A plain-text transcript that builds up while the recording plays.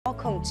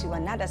Welcome to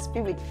another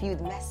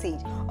spirit-filled message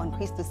on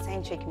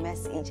Christocentric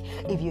Message.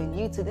 If you're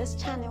new to this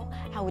channel,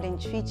 I would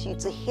entreat you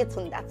to hit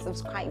on that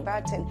subscribe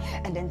button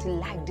and then to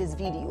like this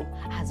video.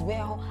 As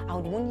well, I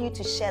would want you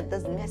to share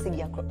this message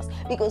across,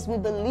 because we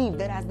believe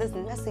that as this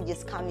message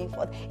is coming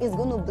forth, it's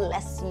going to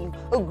bless you.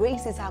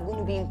 Graces are going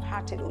to be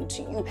imparted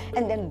unto you,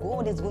 and then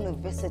God is going to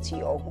visit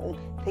your home.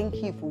 Thank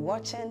you for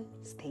watching.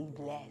 Stay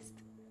blessed.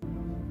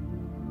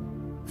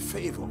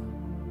 Favor.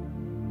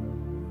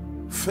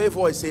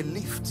 Favor is a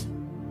lift.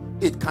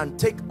 It can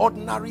take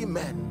ordinary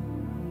men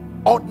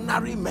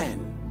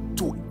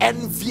to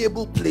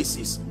enviable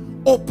places,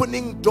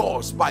 opening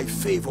doors by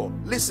favor.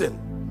 Listen,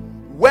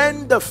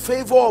 when the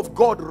favor of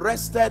God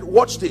rested,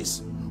 watch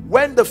this,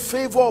 when the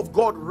favor of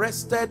God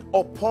rested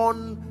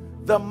upon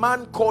the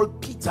man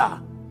called Peter,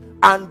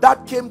 and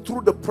that came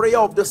through the prayer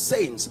of the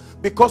saints,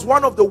 because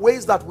one of the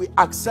ways that we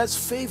access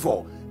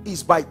favor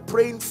is by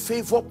praying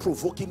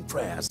favor-provoking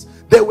prayers.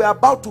 They were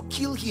about to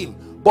kill him,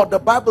 but the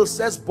Bible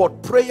says,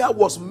 but prayer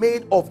was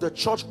made of the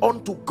church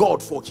unto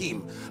God for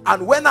him.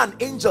 And when an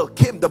angel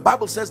came, the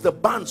Bible says the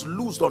bands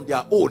loosed on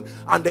their own,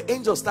 and the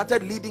angel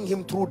started leading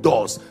him through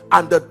doors,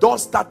 and the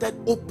doors started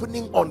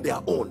opening on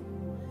their own.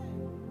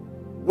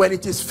 When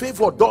it is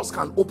favor, doors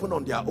can open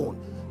on their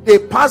own. They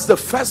passed the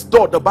first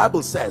door, the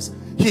Bible says.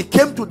 He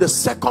came to the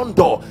second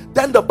door.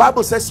 Then the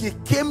Bible says he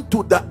came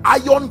to the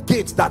iron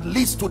gate that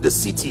leads to the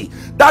city.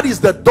 That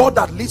is the door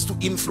that leads to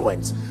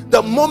influence.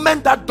 The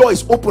moment that door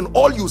is open,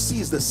 all you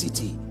see is the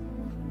city.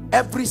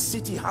 Every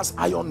city has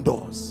iron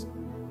doors.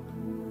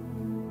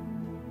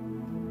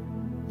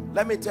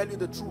 Let me tell you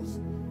the truth.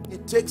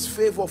 It takes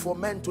favor for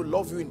men to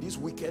love you in this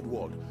wicked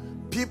world.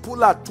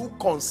 People are too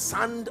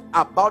concerned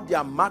about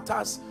their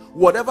matters.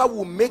 Whatever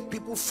will make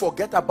people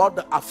forget about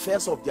the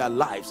affairs of their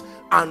lives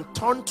and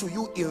turn to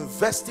you,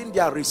 investing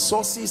their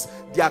resources,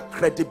 their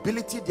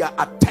credibility, their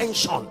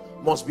attention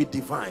must be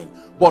divine.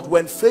 But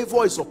when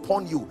favor is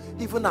upon you,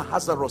 even a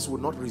Lazarus will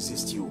not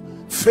resist you.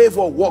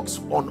 Favor works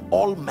on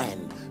all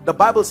men. The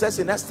Bible says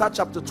in Esther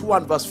chapter 2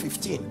 and verse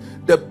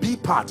 15, the B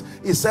part,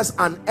 it says,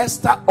 and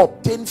Esther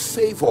obtained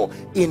favor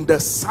in the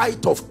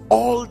sight of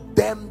all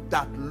them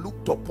that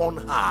looked upon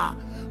her.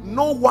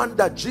 No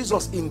wonder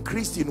Jesus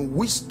increased in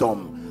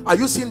wisdom. Are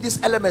you seeing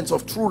these elements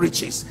of true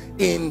riches?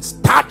 In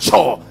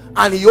stature,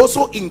 and he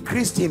also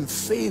increased in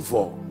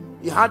favor.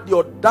 He had the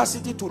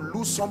audacity to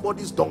lose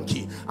somebody's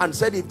donkey and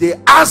said, if they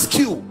ask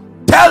you,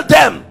 tell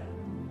them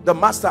the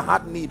master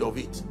had need of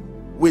it.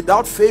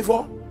 Without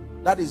favor,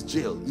 that is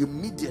jail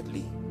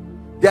immediately.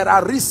 There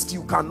are risks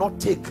you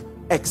cannot take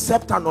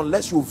except and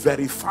unless you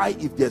verify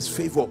if there's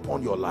favor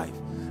upon your life.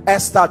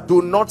 Esther,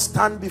 do not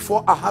stand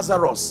before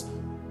Ahasuerus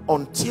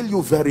until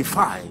you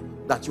verify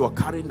that you are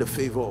carrying the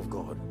favor of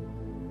God.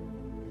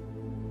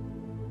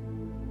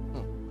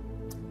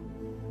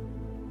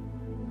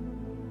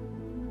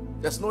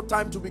 There's no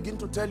time to begin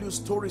to tell you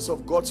stories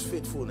of God's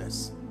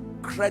faithfulness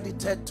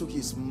credited to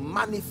his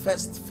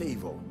manifest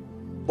favor.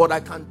 But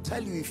I can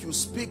tell you, if you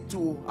speak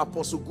to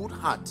Apostle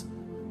Goodheart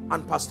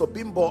and Pastor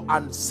Bimbo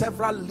and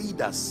several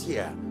leaders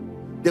here,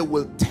 they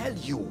will tell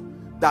you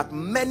that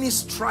many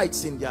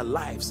strides in their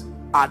lives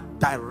are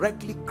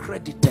directly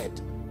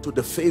credited to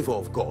the favor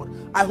of God.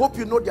 I hope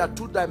you know there are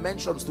two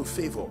dimensions to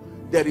favor.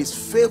 There is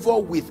favor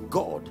with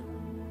God.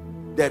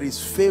 There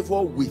is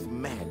favor with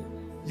men.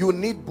 You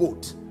need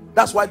both.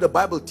 That's why the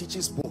Bible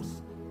teaches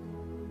both.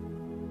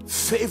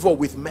 Favor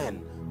with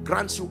men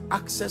grants you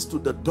access to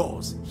the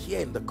doors here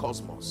in the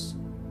cosmos.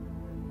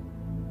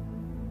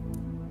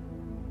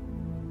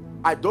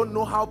 I don't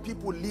know how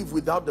people live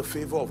without the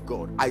favor of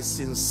God. I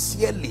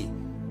sincerely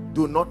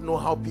do not know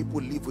how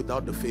people live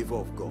without the favor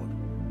of God.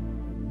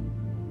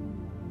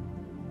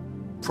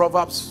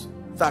 Proverbs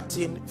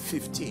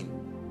 13:15.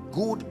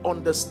 Good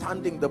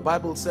understanding, the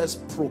Bible says,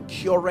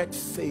 procureth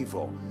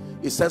favor.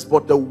 It says,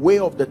 but the way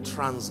of the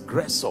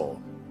transgressor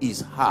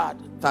is hard.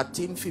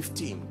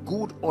 13:15.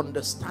 Good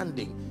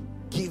understanding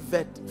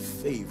giveth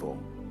favor,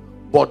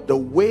 but the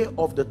way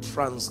of the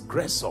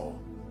transgressor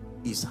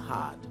is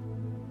hard.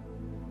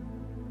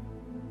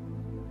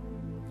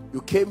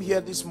 You came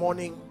here this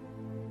morning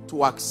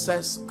to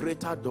access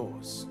greater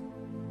doors,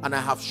 and I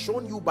have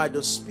shown you by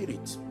the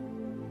Spirit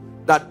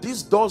that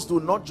these doors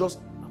do not just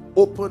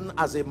open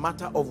as a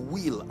matter of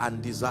will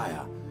and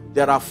desire.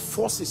 There are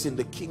forces in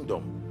the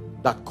kingdom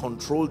that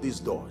control these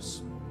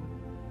doors.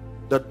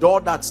 The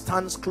door that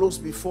stands close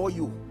before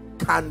you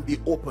can be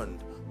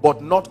opened,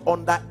 but not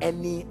under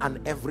any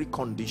and every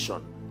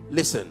condition.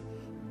 Listen,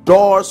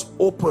 doors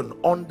open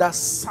under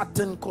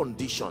certain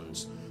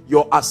conditions.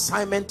 Your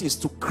assignment is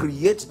to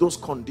create those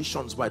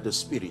conditions by the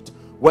Spirit,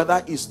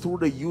 whether it's through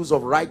the use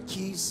of right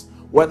keys,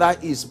 whether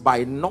it's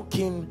by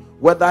knocking,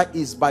 whether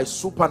it's by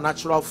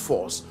supernatural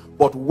force.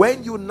 But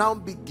when you now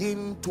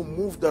begin to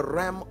move the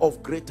realm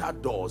of greater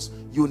doors,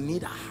 you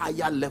need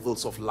higher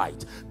levels of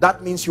light.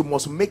 That means you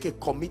must make a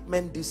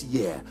commitment this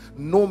year.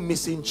 No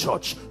missing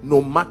church,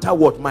 no matter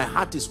what. My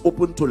heart is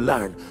open to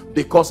learn,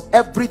 because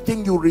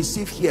everything you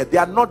receive here, they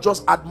are not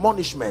just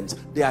admonishments,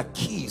 they are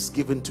keys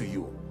given to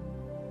you.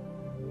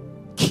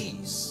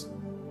 Keys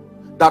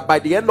that by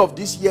the end of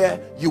this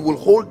year, you will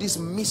hold these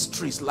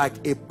mysteries like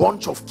a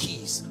bunch of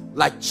keys,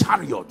 like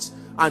chariots,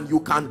 and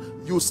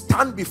you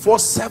stand before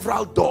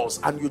several doors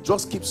and you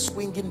just keep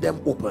swinging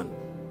them open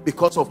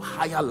because of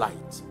higher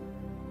light.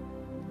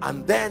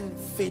 And then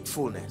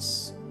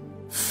faithfulness.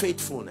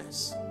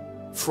 Faithfulness.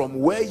 From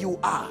where you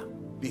are,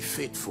 be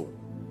faithful.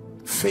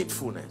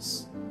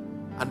 Faithfulness.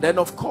 And then,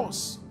 of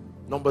course,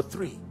 number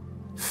 3,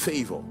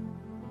 favor.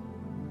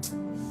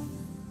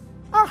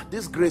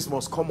 This grace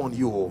must come on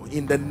you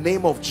in the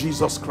name of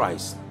Jesus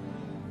Christ.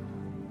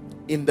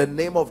 In the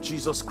name of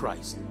Jesus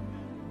Christ.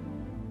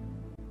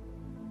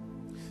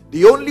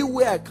 The only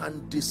way I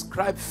can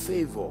describe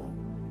favor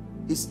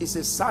is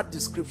a sad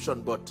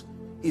description, but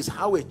is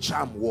how a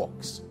charm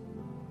works.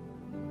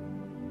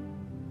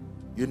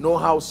 You know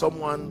how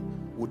someone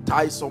would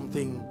tie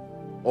something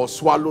or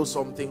swallow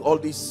something, all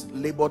this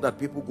labor that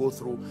people go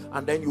through,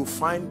 and then you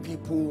find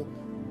people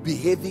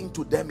behaving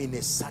to them in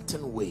a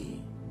certain way.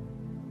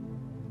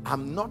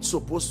 I'm not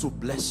supposed to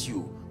bless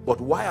you, but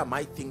why am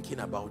I thinking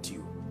about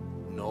you?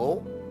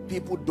 No,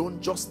 people don't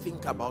just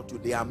think about you,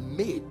 they are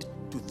made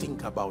to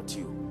think about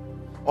you.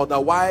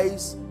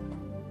 Otherwise,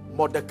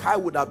 Mordecai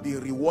would have been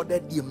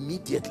rewarded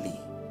immediately.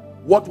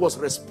 What was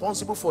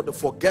responsible for the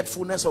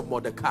forgetfulness of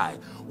Mordecai?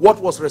 What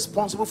was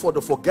responsible for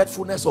the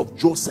forgetfulness of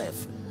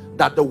Joseph?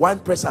 That the wine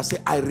presser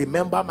said, I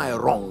remember my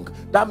wrong.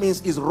 That means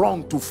it's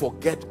wrong to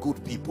forget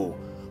good people.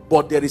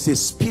 But there is a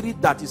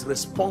spirit that is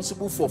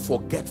responsible for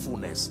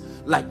forgetfulness.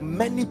 Like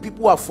many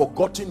people have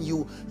forgotten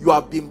you. You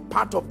have been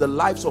part of the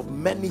lives of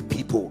many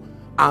people,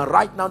 and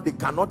right now they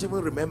cannot even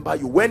remember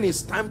you. When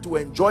it's time to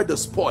enjoy the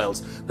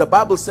spoils, the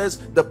Bible says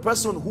the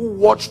person who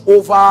watched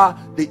over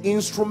the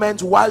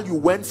instrument while you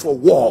went for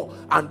war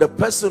and the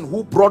person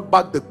who brought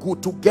back the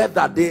good,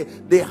 together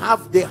they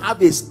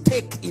have a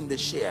stake in the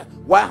share.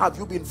 Why have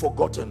you been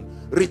forgotten?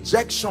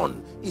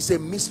 Rejection is a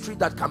mystery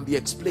that can be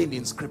explained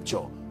in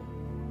scripture.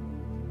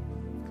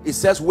 It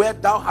says, where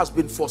thou hast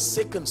been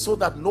forsaken, so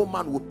that no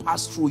man will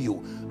pass through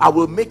you, I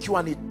will make you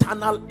an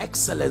eternal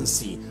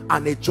excellency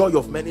and a joy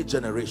of many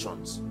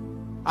generations.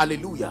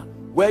 Hallelujah.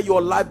 Where your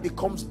life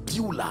becomes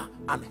Beulah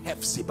and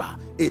Hephzibah,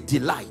 a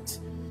delight.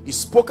 He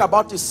spoke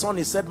about his son.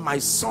 He said, my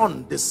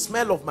son, the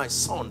smell of my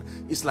son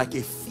is like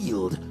a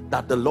field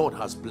that the Lord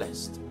has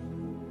blessed.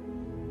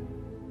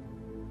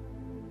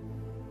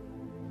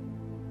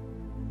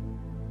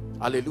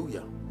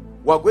 Hallelujah.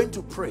 We're going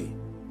to pray.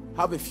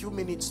 Have a few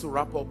minutes to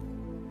wrap up.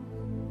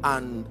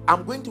 And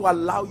I'm going to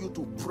allow you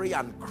to pray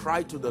and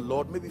cry to the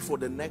Lord, maybe for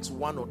the next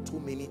 1 or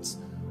 2 minutes.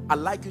 I'd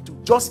like you to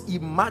just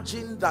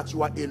imagine that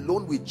you are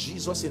alone with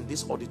Jesus in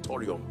this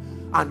auditorium,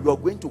 and you're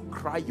going to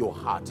cry your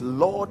heart.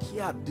 Lord,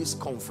 here at this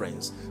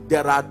conference,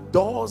 there are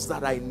doors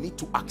that I need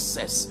to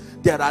access.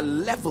 There are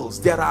levels,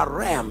 there are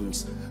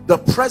realms. The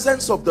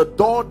presence of the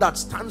door that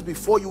stands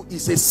before you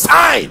is a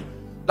sign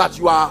that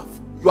you are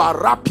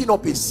wrapping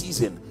up a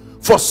season.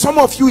 For some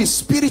of you,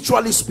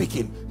 spiritually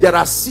speaking, there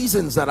are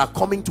seasons that are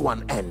coming to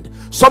an end.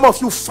 Some of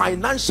you,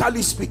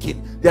 financially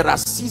speaking, there are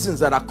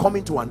seasons that are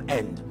coming to an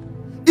end.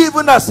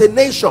 Even as a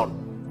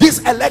nation, this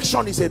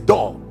election is a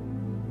door,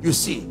 you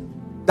see,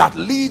 that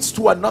leads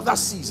to another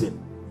season.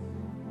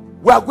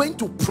 We are going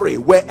to pray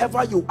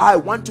wherever you are. I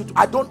want you to,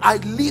 I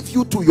leave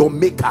you to your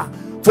maker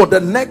for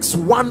the next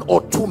 1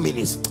 or 2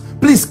 minutes.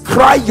 Please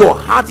cry your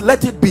heart.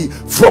 Let it be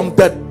from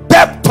the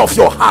depth of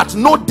your heart,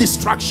 no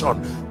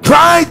distraction.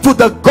 Cry to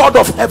the God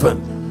of heaven.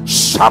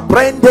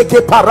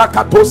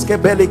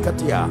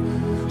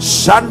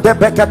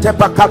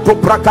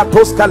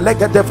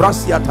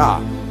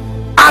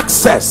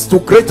 Access to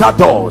greater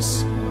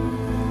doors.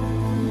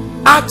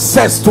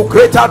 Access to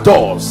greater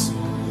doors.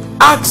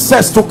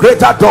 Access to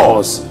greater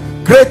doors.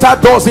 Greater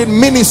doors in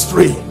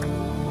ministry.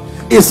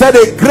 He said,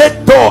 a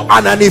great door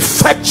and an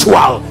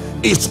effectual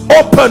is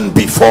open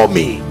before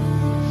me.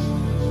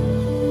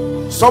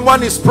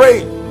 Someone is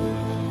praying.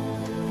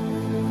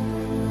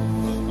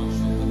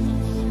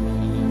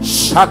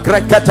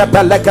 Shagrekete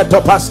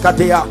beleketo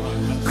paskatia,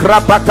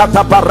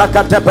 krapakata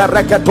barakate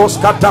bereketos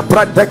kata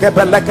prendeke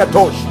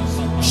beleketosh,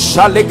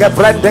 shalige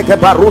vrendeke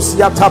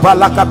barusia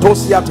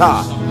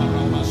tabalakatosiata.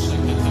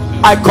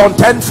 I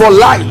contend for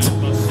light,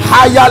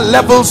 higher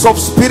levels of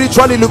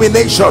spiritual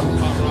illumination,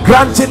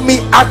 granting me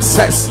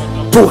access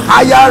to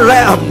higher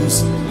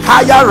realms,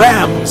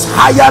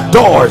 higher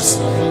doors,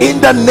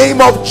 in the name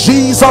of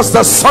Jesus,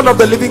 the Son of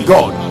the living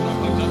God.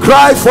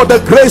 Cry for the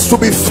grace to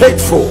be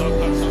faithful.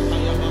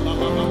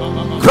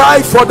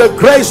 Cry for the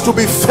grace to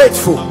be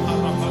faithful.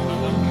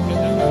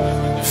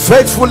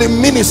 Faithful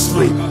in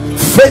ministry,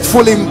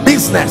 faithful in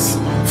business,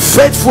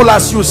 faithful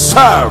as you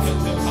serve.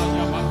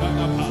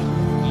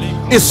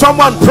 Is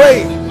someone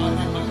praying?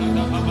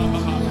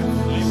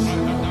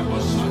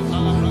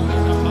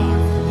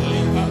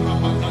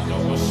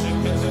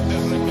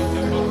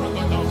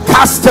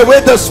 Cast away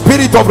the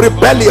spirit of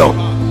rebellion.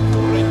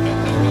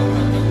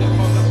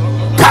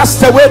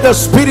 Cast away the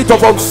spirit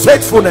of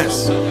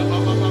unfaithfulness.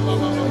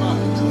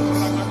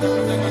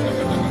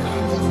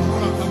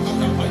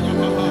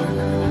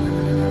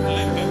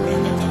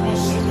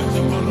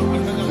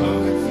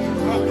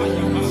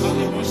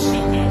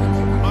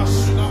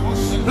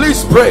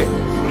 Please pray.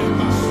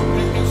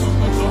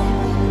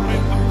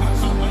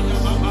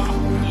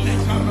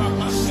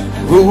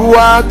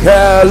 Ruach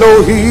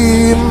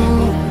Elohim,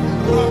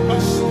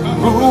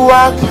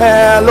 Ruach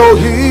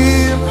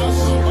Elohim,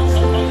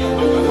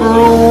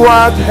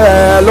 Ruach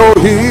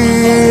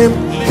Elohim.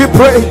 Keep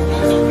praying.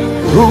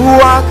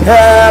 Ruach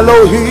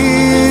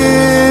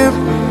Elohim,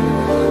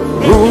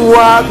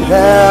 Ruach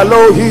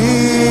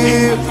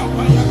Elohim,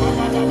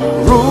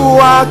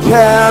 Ruach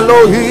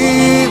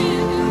Elohim,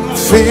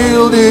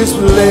 fill this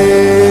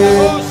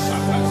place.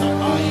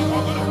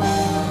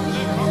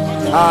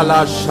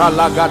 Ala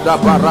shalagada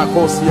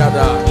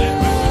barakosiada.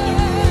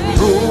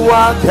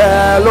 Ruach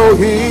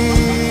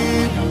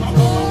Elohim,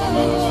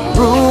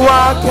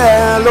 Ruach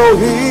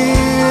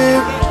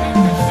Elohim,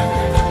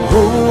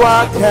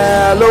 Ruach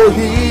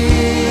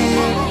Elohim,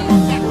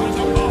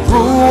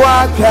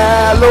 Ruach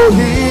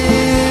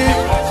Elohim,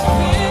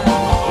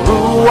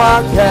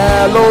 Ruach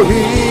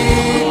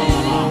Elohim,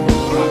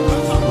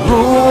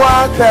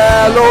 Ruach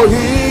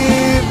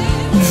Elohim,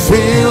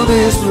 fill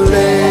this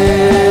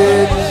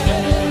place.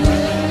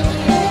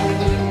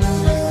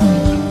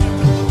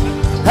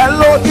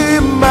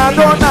 Elohim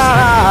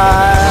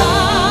Adonai,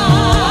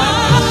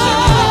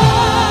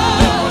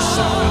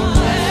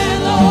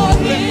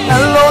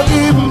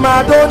 Elohim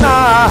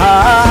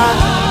Adonai,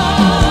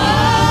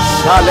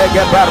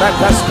 Shalege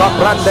Barakas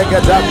Kaprande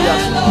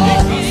Gedalias,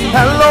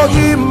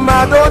 Elohim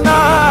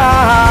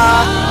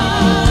Adonai,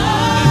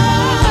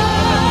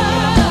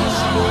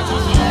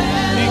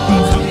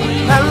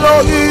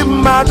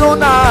 Elohim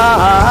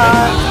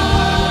Adonai.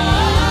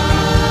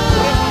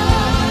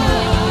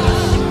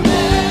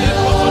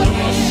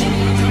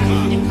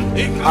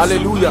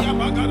 Hallelujah.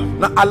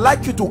 Now I'd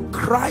like you to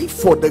cry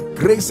for the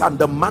grace and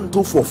the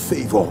mantle for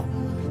favor.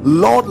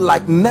 Lord,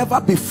 like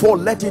never before,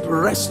 let it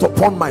rest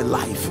upon my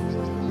life.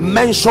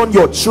 Mention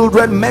your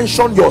children,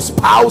 mention your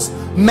spouse,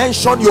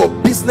 mention your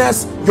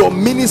business, your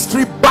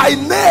ministry by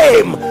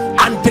name,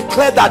 and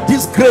declare that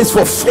this grace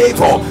for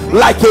favor,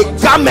 like a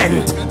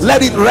garment,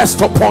 let it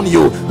rest upon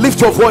you.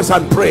 Lift your voice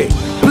and pray.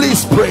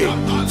 Please pray.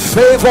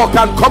 Favor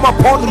can come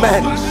upon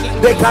men.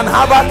 They can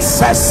have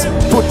access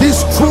to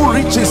this true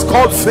riches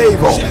called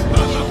favor.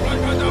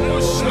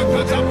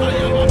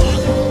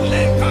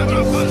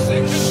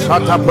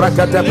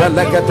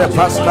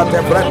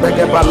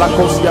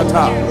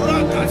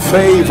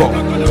 Favor,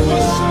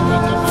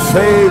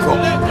 favor,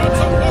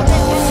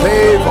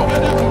 favor,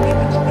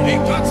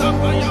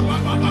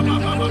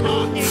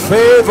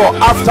 favor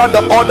after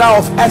the order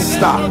of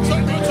Esther,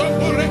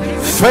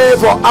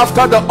 favor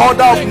after the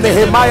order of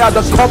Nehemiah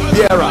the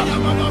cupbearer.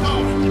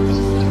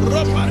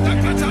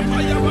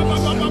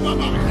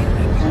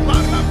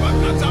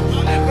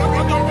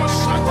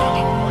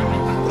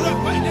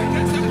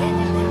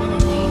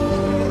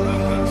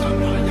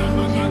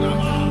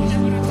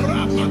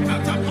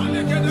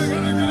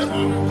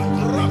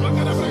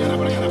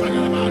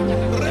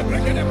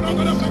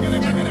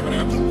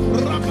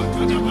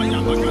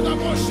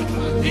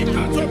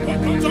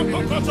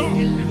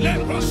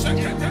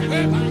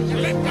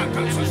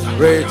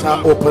 Greater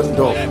open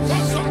door.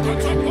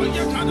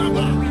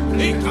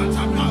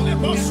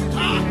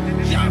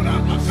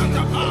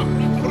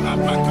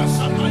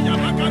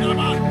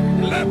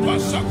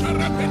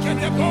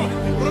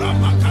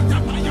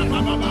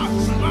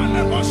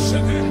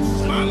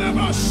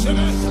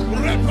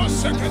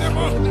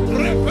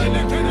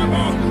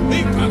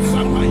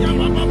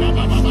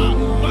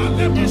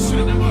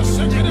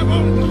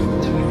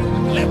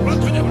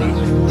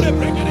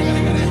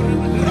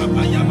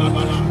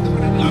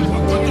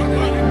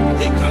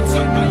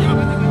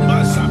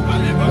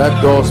 Let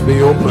doors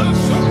be open.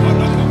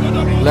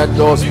 Let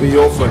doors be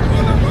open.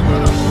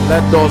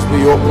 Let doors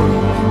be open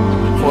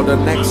for the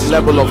next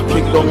level of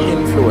kingdom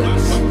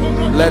influence.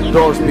 Let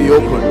doors be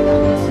open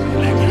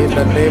in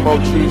the name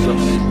of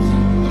Jesus.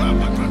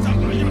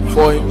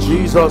 For in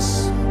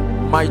Jesus'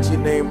 mighty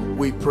name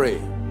we pray.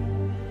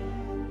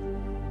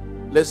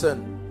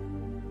 Listen,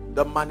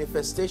 the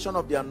manifestation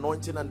of the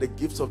anointing and the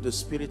gifts of the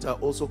Spirit are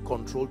also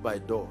controlled by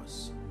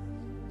doors.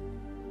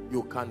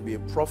 You can be a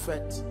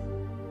prophet,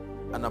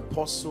 an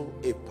apostle,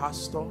 a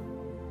pastor,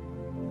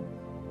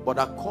 but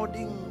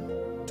according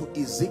to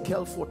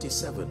Ezekiel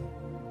 47,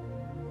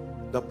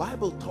 the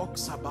Bible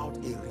talks about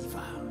a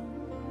river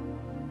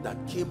that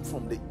came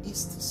from the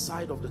east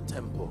side of the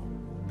temple.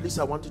 Please,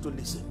 I want you to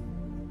listen.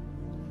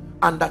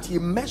 And that he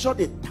measured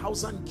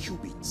 1,000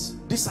 cubits.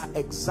 These are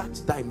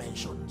exact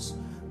dimensions.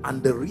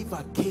 And the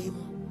river came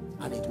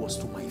and it was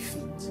to my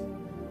feet.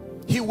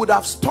 He would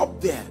have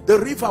stopped there. The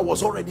river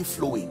was already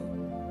flowing.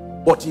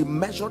 But he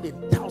measured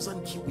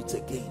 1,000 cubits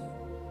again,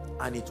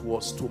 and it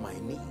was to my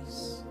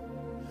knees.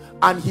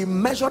 And he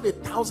measured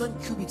 1,000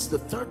 cubits the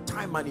third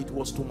time, and it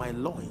was to my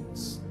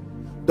loins.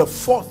 The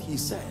fourth, he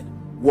said,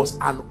 was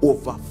an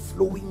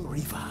overflowing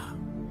river.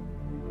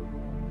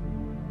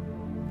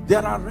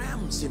 There are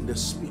realms in the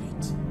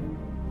spirit.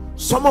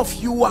 Some of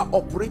you are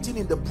operating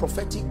in the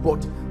prophetic,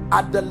 but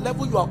at the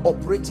level you are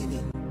operating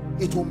in,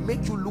 it will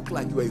make you look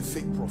like you are a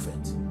fake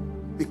prophet,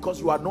 because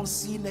you are not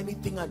seeing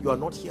anything and you are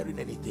not hearing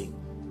anything.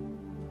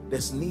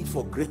 there's need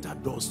for greater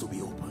doors to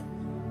be opened.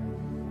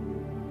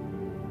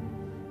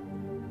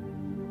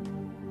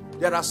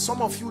 There are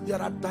some of you, there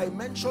are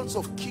dimensions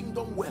of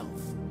kingdom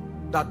wealth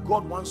that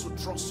God wants to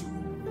trust you.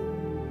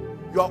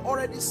 You are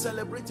already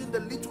celebrating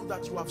the little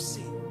that you have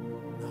seen.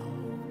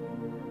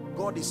 Now,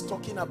 God is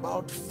talking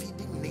about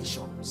feeding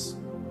nations,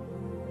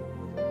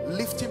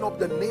 lifting up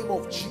the name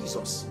of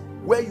Jesus,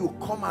 where you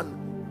come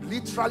and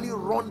literally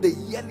run the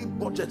yearly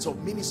budgets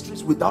of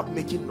ministries without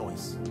making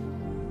noise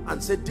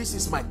and say, this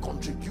is my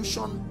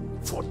contribution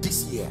for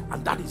this year,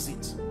 and that is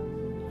it.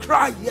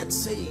 Cry yet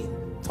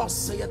saying, thus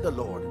saith the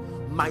Lord,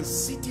 my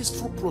cities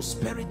through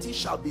prosperity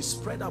shall be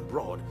spread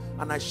abroad,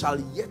 and I shall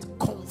yet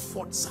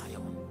comfort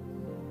Zion.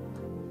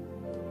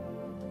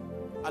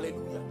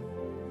 Hallelujah.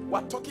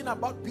 We're talking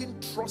about being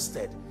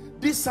trusted.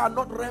 These are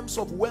not realms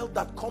of wealth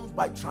that comes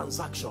by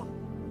transaction.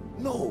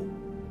 No,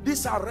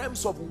 these are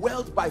realms of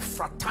wealth by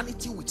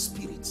fraternity with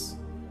spirits.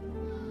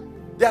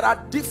 There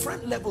are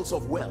different levels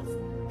of wealth.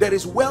 There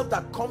is wealth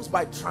that comes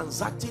by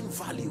transacting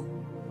value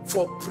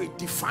for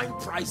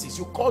predefined prices.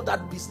 You call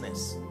that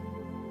business.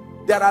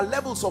 There are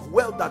levels of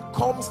wealth that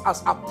comes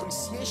as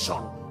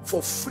appreciation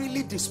for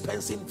freely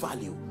dispensing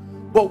value.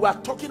 But we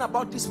are talking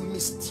about these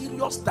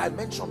mysterious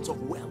dimensions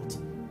of wealth.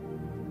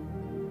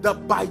 The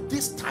by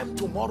this time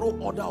tomorrow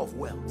order of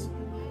wealth.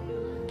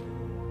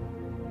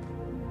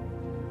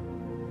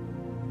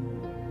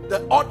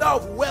 The order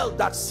of wealth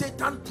that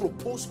Satan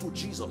proposed to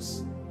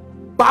Jesus.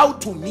 Bow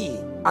to me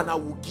and I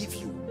will give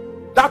you.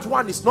 That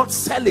one is not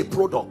sell a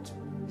product.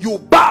 You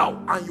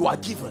bow and you are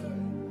given.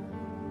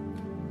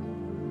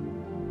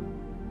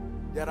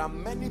 There are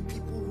many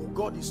people who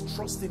God is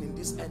trusting in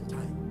this end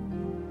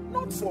time.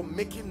 Not for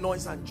making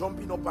noise and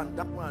jumping up and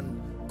down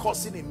and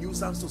causing a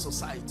nuisance to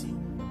society.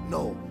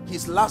 No,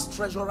 his last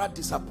treasurer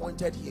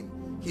disappointed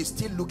him. He's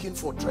still looking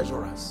for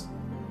treasurers.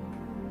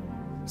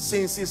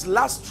 Since his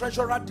last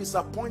treasurer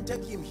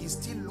disappointed him, he's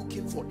still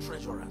looking for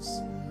treasurers.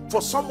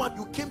 For someone,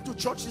 you came to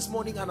church this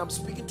morning and I'm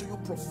speaking to you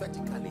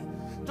prophetically.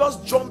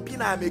 Just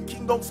jumping, I am a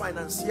kingdom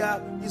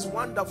financier is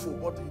wonderful,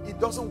 but it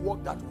doesn't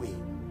work that way.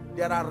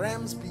 There are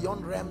realms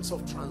beyond realms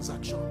of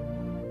transaction.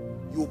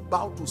 You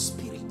bow to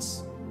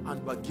spirits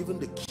and were given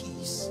the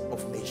keys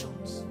of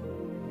nations.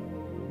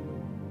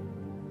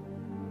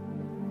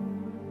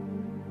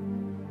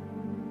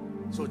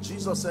 So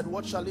Jesus said,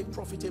 what shall it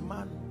profit a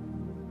man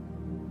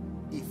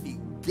if he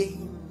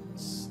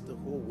gains the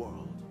whole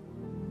world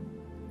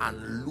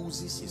and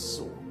loses his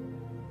soul?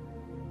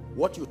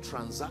 What you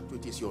transact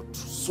with is your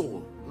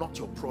soul, not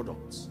your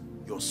products,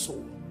 your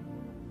soul.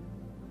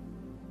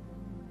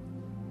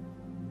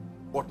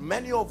 But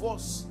many of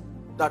us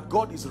that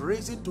God is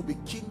raising to be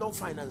kingdom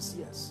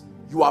financiers,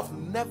 you have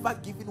never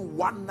given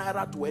 1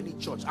 naira to any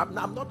church. I'm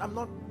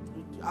not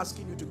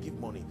asking you to give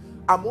money.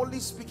 I'm only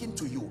speaking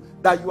to you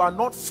that you are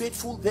not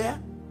faithful there.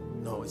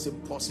 No, it's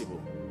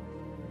impossible.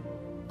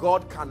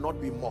 God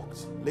cannot be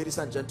mocked. Ladies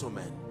and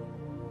gentlemen,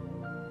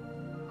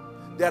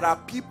 there are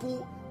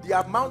people, the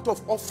amount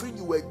of offering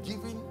you were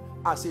giving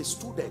as a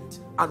student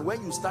and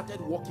when you started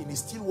working is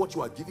still what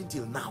you are giving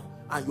till now,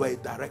 and you are a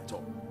director.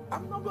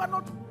 We are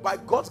not, by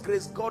God's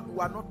grace, God, we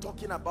are not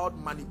talking about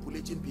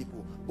manipulating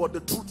people, but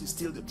the truth is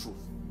still the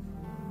truth.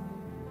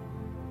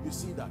 You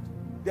see that?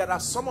 There are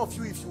some of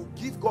you, if you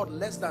give God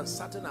less than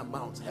certain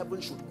amounts,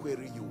 heaven should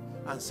query you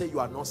and say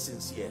you are not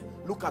sincere.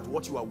 Look at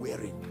what you are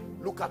wearing.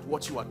 Look at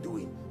what you are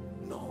doing.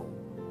 No.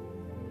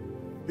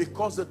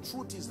 Because the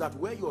truth is that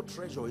where your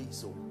treasure is,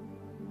 so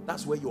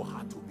that's where your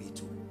heart will be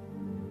too.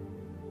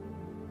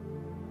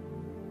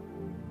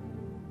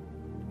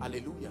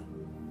 Hallelujah.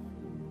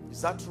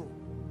 Is that true?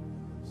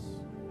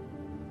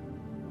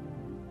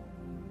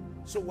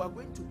 So we're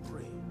going to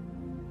pray,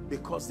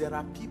 because there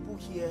are people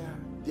here,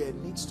 there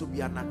needs to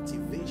be an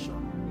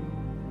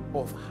activation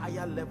of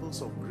higher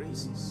levels of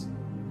graces,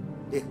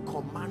 a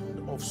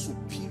command of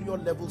superior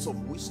levels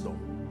of wisdom.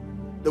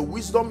 The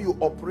wisdom you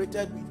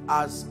operated with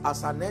as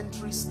an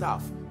entry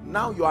staff,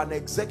 now you are an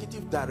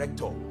executive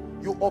director.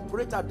 You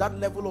operate at that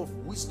level of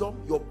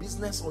wisdom, your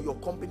business or your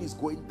company is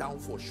going down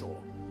for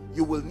sure.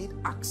 You will need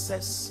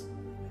access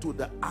to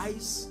the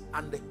eyes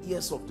and the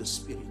ears of the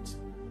Spirit.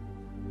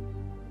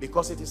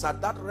 Because it is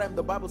at that realm,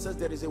 the Bible says,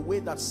 there is a way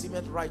that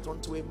seemeth right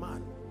unto a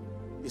man.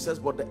 It says,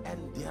 but the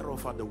end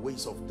thereof are the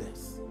ways of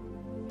death.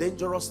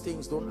 Dangerous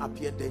things don't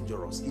appear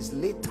dangerous. It's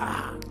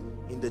later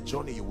in the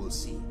journey you will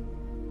see.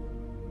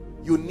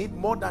 You need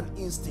more than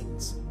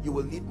instincts. You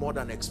will need more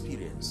than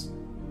experience.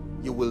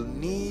 You will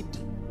need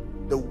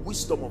the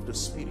wisdom of the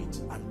Spirit.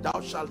 And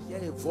thou shalt hear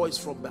a voice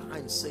from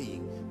behind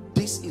saying,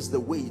 this is the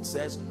way. It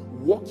says,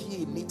 walk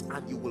ye in it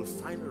and you will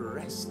find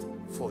rest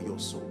for your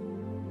soul.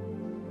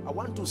 I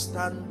want to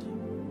stand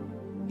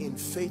in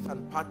faith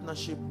and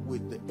partnership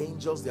with the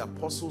angels, the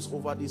apostles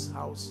over this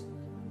house,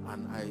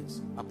 and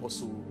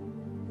Apostle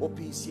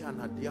Opie is here,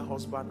 and her dear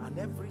husband, and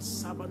every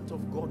servant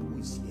of God who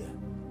is here,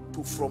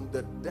 to from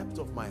the depth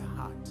of my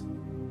heart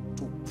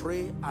to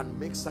pray and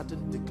make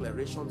certain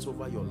declarations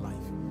over your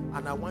life.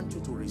 And I want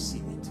you to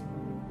receive it.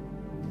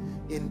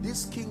 In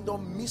this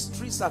kingdom,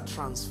 mysteries are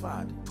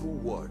transferred through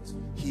words.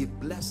 He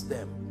blessed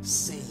them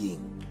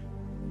saying,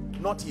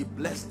 not he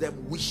blessed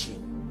them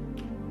wishing,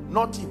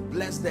 not he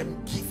blessed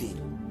them giving.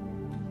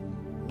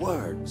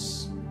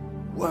 Words,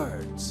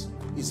 words.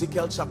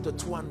 Ezekiel chapter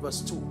 2 and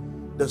verse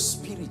 2. The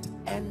Spirit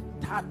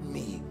entered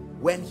me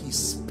when he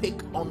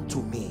spake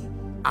unto me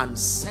and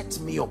set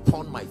me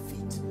upon my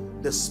feet.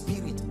 The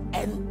Spirit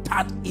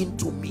entered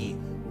into me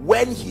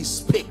when he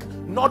spake,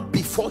 not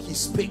before he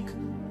spake.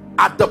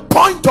 At the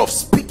point of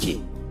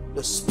speaking,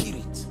 the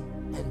Spirit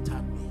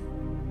entered me.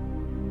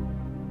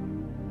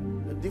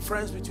 The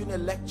difference between a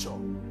lecture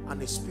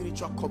and a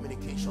spiritual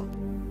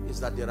communication is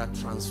that there are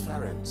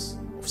transference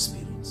of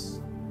spirits.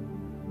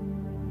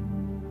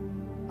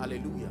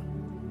 Hallelujah.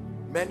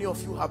 Many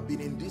of you have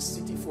been in this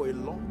city for a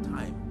long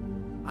time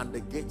and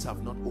the gates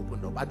have not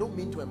opened up. I don't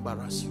mean to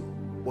embarrass you,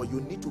 but you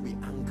need to be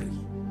angry.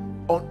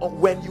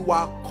 When you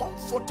are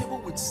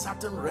comfortable with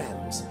certain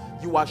realms,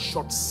 you are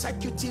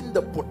short-circuiting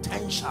the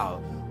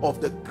potential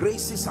of the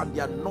graces and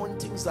the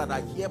anointings that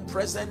are here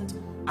present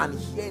and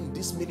here in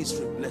this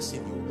ministry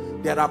blessing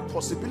you. There are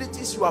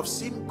possibilities you have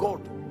seen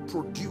God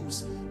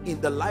produce in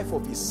the life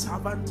of his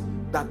servant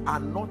that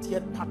are not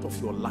yet part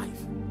of your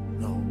life.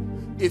 No.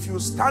 If you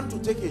stand to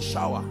take a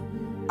shower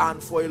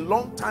and for a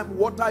long time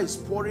water is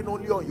pouring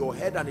only on your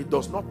head and it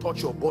does not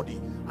touch your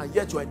body, and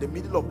yet you are in the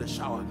middle of the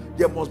shower,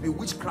 there must be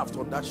witchcraft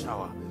on that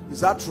shower.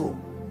 Is that true?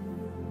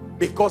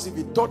 Because if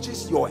it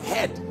touches your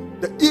head,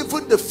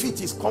 even the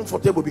feet is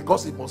comfortable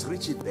because it must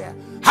reach it there.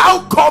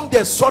 How come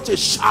there's such a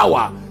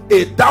shower,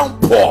 a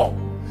downpour,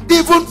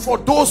 even for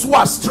those who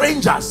are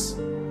strangers,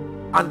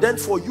 and then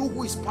for you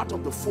who is part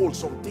of the fold,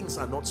 some things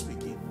are not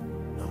speaking?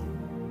 No.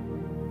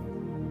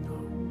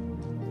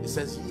 No. It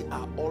says, ye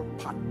are all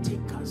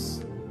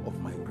partakers of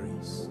my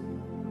grace.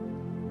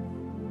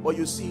 But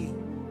you see,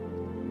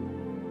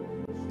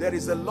 there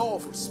is a law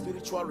of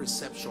spiritual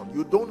reception.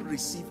 You don't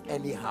receive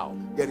anyhow.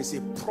 There is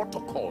a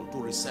protocol to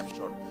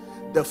reception.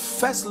 The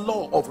first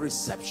law of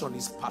reception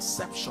is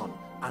perception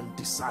and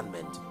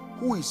discernment.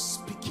 Who is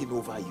speaking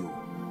over you?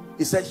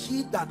 He said,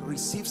 he that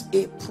receives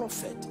a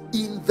prophet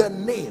in the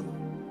name,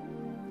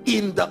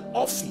 in the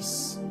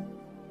office.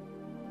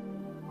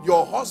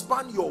 Your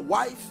husband, your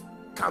wife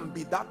can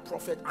be that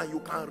prophet, and you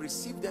can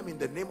receive them in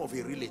the name of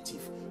a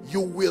relative. You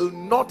will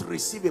not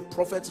receive a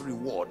prophet's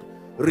reward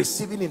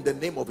receiving in the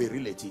name of a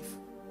relative.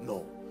 No.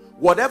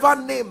 Whatever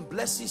name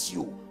blesses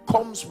you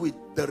comes with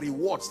the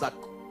rewards that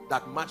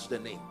match the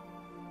name.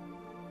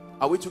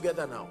 Are we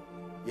together now?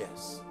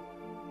 Yes.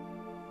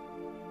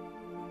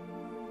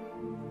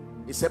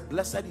 He said,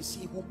 blessed is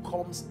he who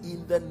comes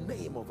in the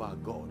name of our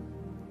God.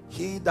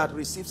 He that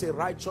receives a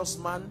righteous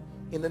man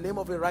in the name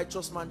of a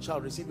righteous man shall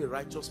receive a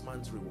righteous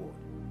man's reward.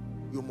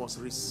 You must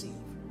receive.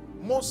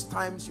 Most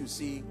times, you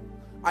see,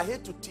 I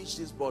hate to teach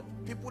this, but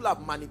people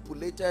have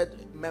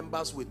manipulated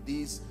members with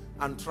this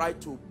and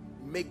tried to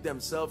make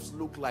themselves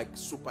look like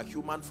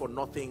superhuman for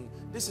nothing.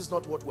 This is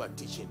not what we are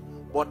teaching.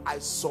 But I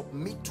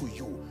submit to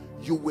you,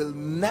 you will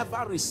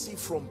never receive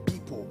from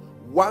people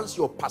once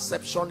your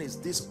perception is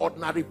this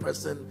ordinary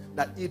person,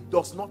 that it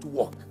does not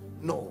work.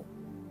 No,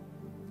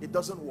 it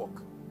doesn't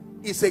work.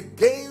 It's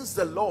against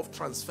the law of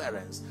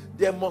transference.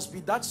 There must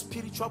be that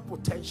spiritual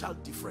potential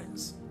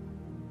difference.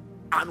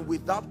 And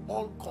without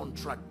all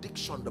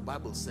contradiction, the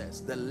Bible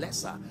says, the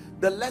lesser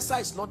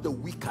is not the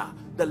weaker.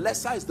 The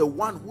lesser is the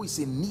one who is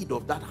in need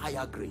of that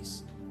higher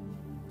grace.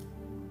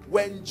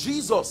 When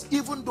Jesus,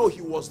 even though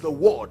he was the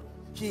Word,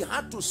 he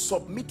had to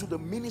submit to the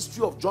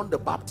ministry of John the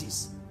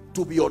Baptist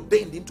to be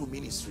ordained into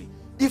ministry.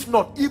 If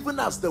not, even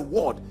as the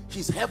Word,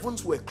 his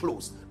heavens were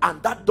closed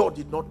and that door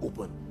did not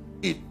open.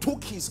 It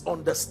took his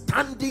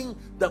understanding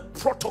the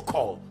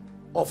protocol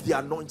of the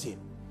anointing.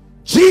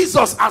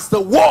 Jesus, as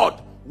the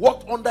Word,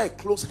 walked under a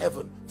closed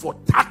heaven for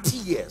 30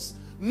 years.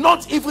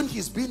 Not even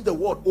his being the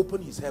Word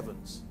opened his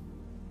heavens.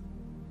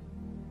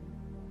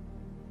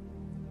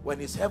 When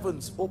his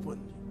heavens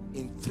opened,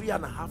 in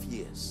 3.5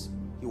 years,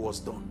 he was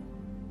done.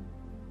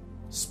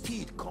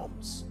 Speed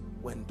comes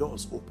when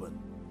doors open.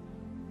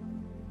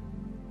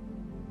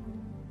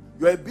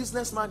 You're a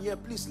businessman here,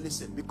 please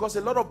listen, because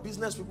a lot of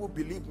business people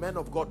believe men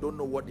of God don't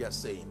know what they are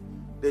saying.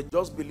 They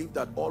just believe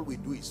that all we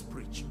do is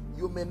preach.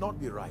 You may not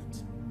be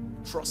right.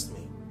 Trust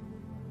me.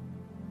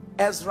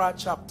 Ezra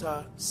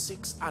chapter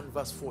 6 and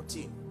verse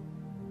 14.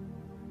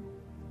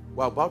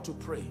 We're about to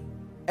pray.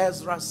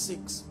 Ezra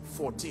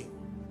 6:14.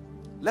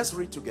 Let's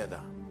read together.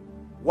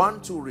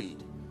 1, 2,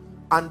 read.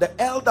 And the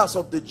elders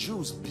of the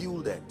Jews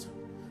builded,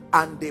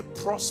 and they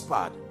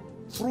prospered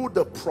through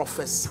the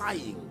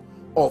prophesying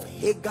of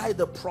Haggai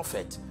the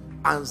prophet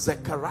and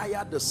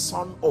Zechariah the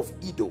son of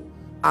Iddo,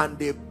 and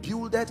they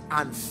builded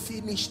and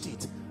finished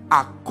it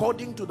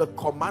according to the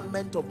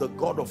commandment of the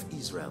God of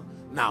Israel.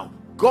 Now,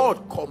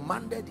 God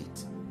commanded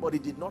it, but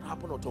it did not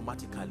happen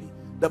automatically.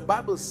 The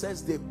Bible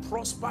says they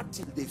prospered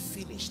till they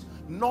finished,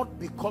 not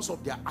because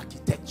of their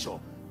architecture.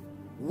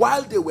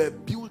 While they were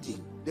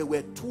building, there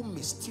were 2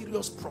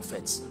 mysterious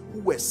prophets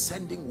who were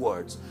sending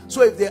words.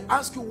 So if they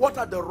ask you what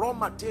are the raw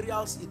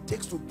materials it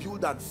takes to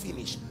build and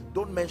finish,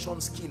 don't mention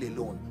skill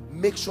alone.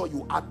 Make sure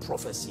you add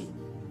prophecy.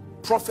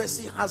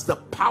 Prophecy has the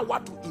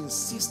power to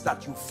insist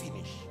that you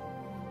finish.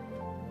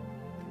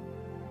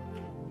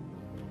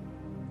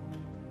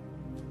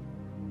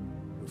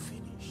 You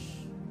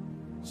finish.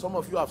 Some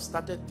of you have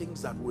started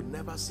things that will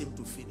never seem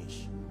to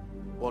finish,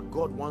 but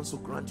God wants to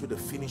grant you the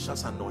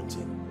finisher's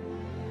anointing.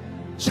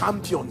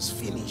 Champions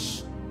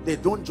finish. They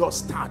don't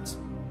just start,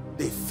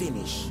 they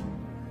finish.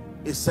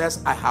 It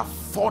says, I have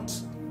fought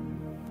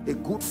a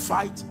good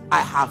fight.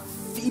 I have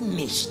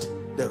finished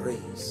the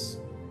race.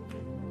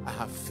 I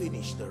have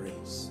finished the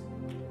race.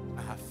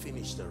 I have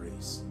finished the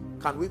race.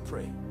 Can we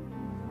pray?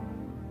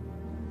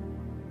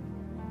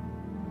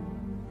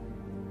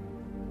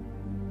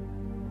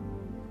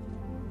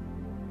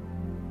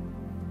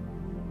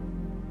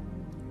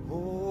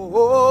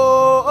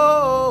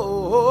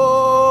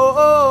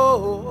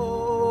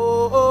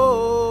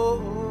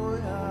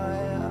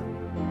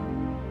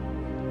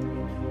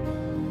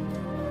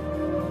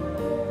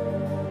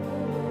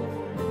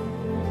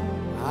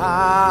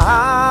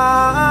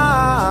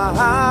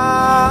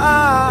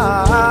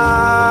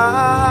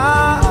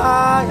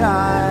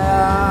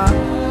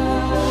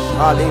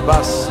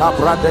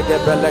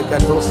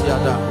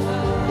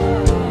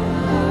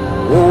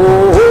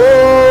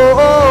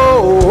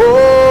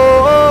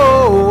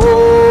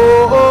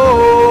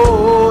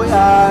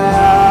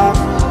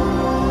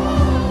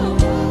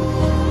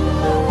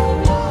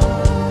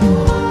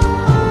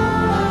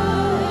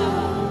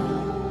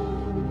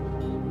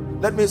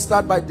 Let me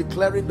start by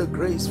declaring the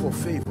grace for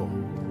favor.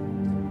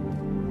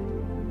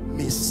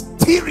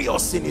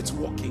 Mysterious in its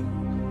working,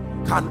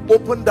 can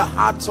open the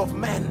hearts of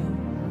men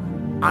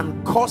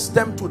and cause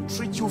them to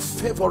treat you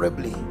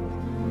favorably.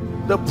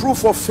 The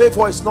proof of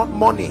favor is not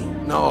money.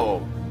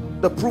 No,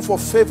 the proof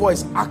of favor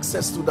is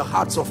access to the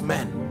hearts of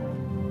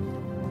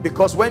men.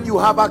 Because when you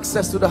have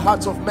access to the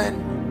hearts of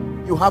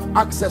men, you have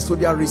access to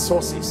their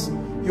resources,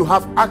 you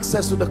have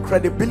access to the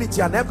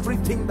credibility and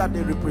everything that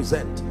they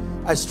represent.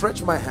 I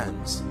stretch my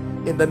hands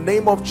in the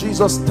name of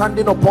Jesus,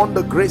 standing upon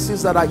the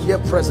graces that are here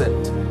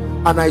present,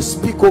 and I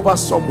speak over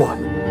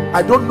someone.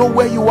 I don't know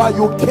where you are.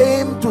 You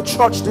came to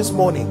church this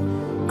morning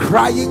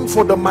crying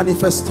for the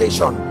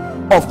manifestation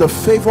of the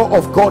favor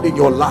of God in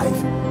your life.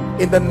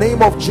 In the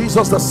name of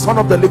Jesus, the Son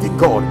of the living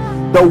God,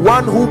 the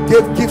one who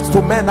gave gifts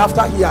to men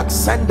after he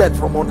ascended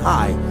from on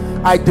high,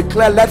 I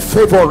declare, let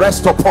favor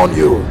rest upon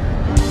you.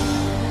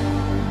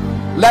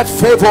 Let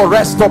favor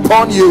rest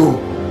upon you.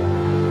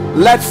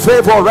 Let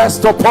favor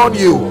rest upon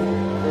you.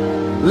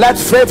 Let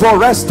favor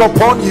rest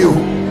upon you.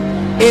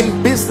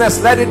 In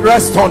business, let it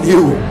rest on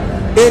you.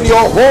 In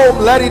your home,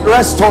 let it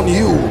rest on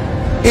you.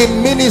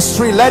 In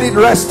ministry, let it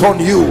rest on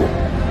you.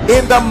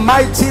 In the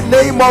mighty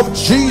name of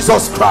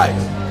Jesus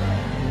Christ.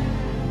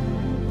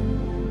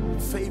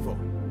 Favor.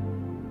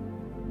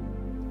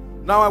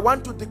 Now I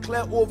want to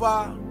declare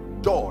over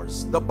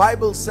doors. The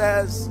Bible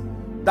says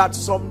that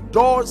some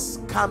doors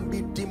can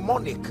be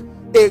demonic.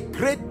 A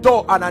great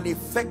door and an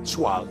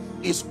effectual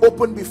is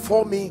open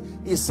before me.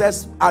 It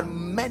says,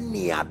 and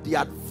many are the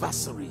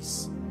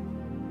adversaries.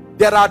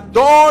 There are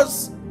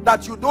doors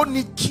that you don't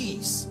need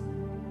keys,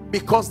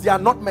 because they are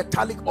not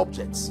metallic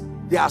objects.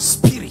 They are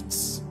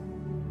spirits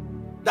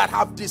that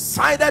have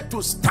decided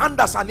to stand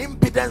as an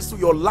impedance to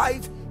your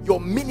life, your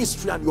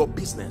ministry, and your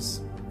business.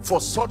 For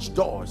such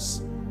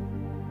doors,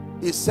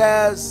 it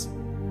says,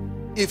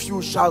 if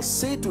you shall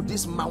say to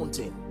this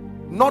mountain,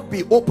 not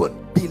be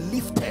open, be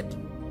lifted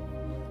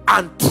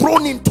and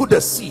thrown into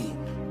the sea,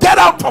 get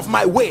out of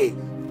my way,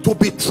 to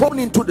be thrown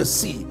into the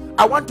sea.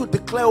 I want to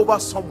declare over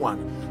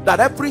someone that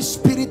every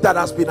spirit that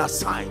has been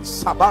assigned,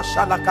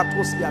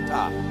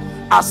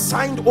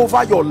 assigned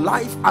over your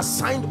life,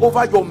 assigned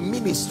over your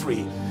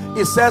ministry,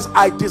 it says,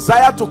 I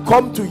desire to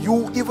come to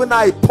you, even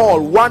I,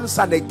 Paul, once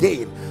and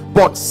again,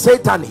 but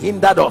Satan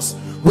hindered us.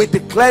 We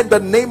declare in the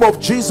name of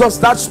Jesus,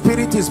 that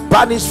spirit is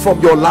banished from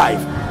your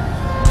life.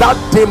 That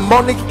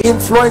demonic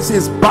influence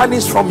is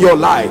banished from your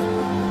life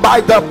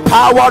by the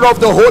power of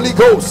the Holy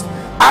Ghost,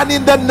 and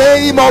in the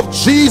name of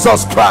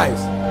Jesus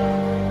Christ.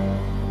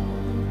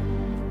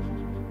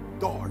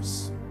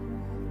 Doors.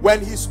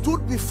 When he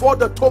stood before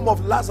the tomb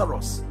of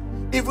Lazarus,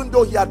 even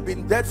though he had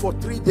been dead for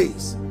 3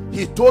 days,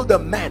 he told the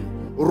men,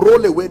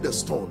 roll away the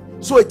stone.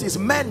 So it is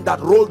men that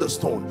roll the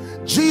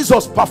stone.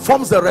 Jesus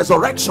performs the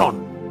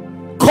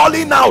resurrection,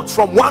 calling out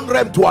from one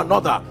realm to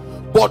another,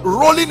 but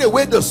rolling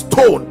away the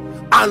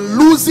stone and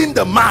losing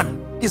the man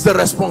is the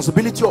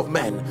responsibility of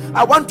men.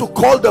 I want to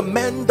call the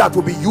men that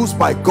will be used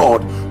by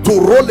God to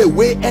roll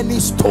away any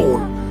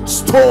stone,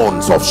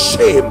 stones of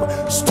shame,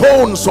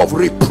 stones of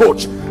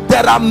reproach.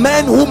 There are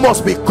men who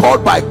must be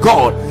called by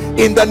God.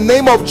 In the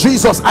name of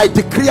Jesus, I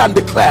decree and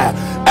declare,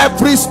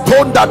 every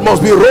stone that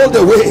must be rolled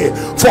away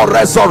for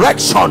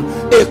resurrection,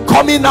 a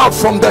coming out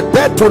from the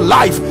dead to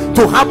life,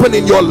 to happen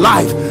in your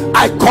life,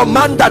 I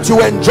command that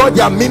you enjoy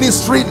their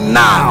ministry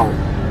now.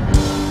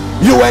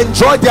 You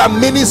enjoy their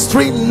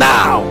ministry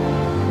now.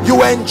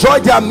 You enjoy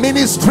their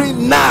ministry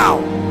now.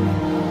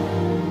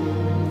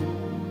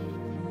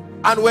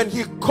 And when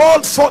he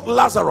called forth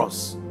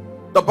Lazarus,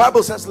 the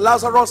Bible says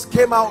Lazarus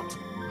came out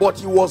but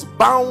he was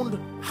bound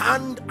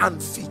hand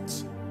and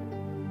feet.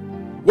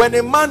 When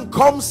a man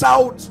comes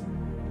out,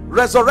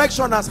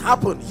 resurrection has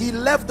happened. He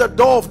left the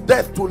door of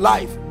death to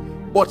life,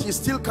 but he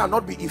still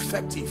cannot be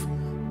effective,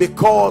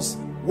 because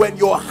when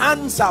your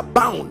hands are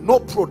bound, no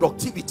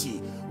productivity.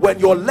 When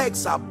your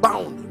legs are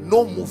bound,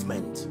 no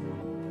movement.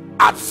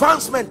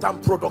 Advancement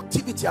and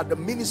productivity are the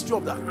ministry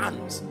of the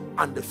hands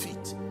and the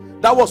feet.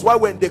 That was why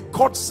when they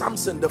caught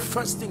Samson, the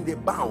first thing they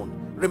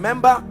bound,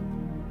 remember,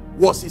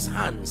 was his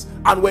hands.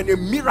 And when a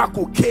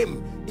miracle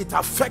came, it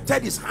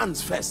affected his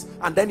hands first,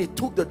 and then he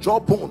took the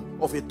jawbone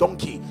of a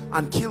donkey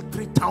and killed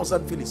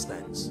 3,000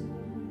 Philistines.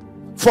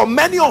 For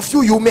many of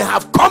you, you may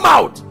have come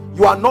out,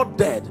 you are not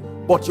dead,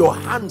 but your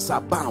hands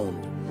are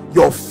bound,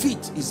 your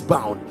feet is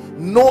bound,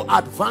 no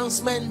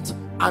advancement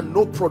and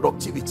no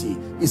productivity.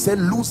 He said,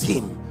 loose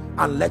him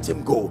and let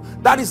him go.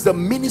 That is the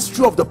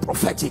ministry of the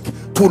prophetic,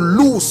 to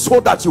lose so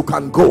that you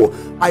can go.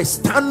 I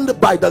stand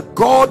by the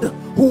God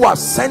who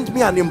has sent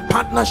me, and in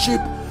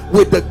partnership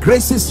with the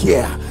graces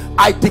here,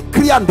 I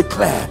decree and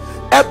declare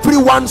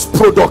everyone's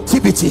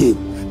productivity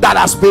that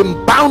has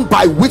been bound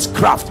by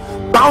witchcraft,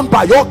 bound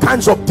by all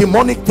kinds of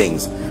demonic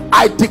things,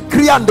 I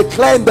decree and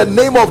declare in the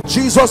name of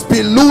Jesus,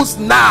 be loose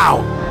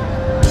now.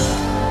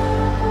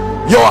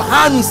 Your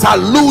hands are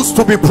loose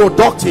to be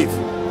productive.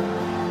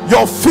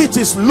 Your feet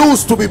is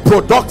loose to be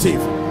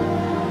productive.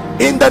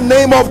 In the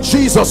name of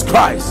Jesus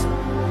Christ.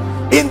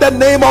 In the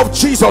name of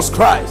Jesus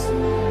Christ.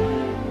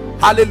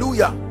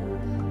 Hallelujah.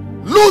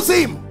 Lose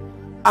him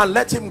and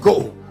let him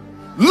go.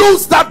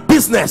 Lose that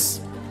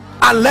business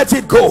and let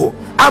it go.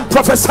 I'm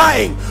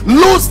prophesying,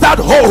 lose that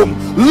home,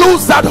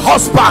 lose that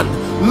husband,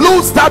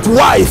 lose that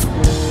wife,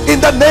 in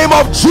the name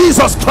of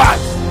Jesus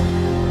Christ.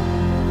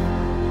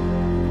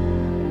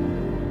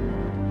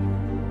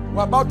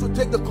 We're about to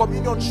take the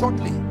communion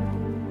shortly.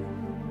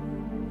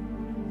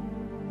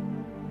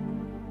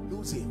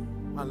 Lose him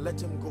and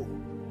let him go.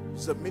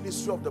 It's the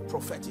ministry of the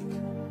prophetic.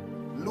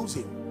 Lose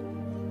him.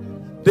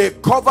 They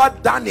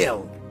covered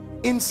Daniel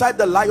inside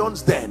the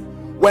lion's den.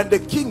 When the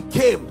king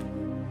came,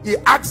 he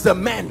asked the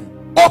men,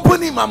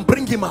 open him and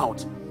bring him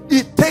out.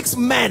 It takes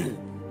men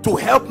to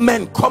help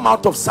men come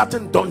out of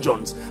certain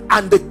dungeons,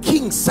 and the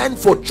king sent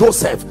for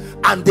Joseph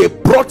and they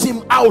brought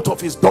him out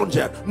of his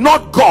dungeon.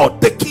 Not God,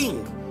 the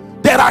king.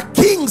 There are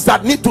kings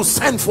that need to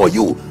send for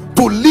you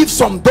to leave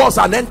some doors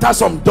and enter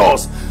some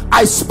doors.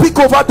 I speak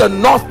over the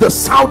north, the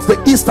south, the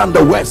east and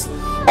the west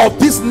of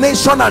this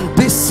nation and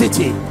this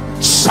city.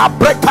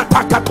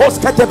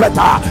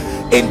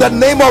 In the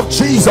name of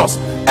Jesus,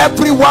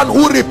 everyone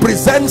who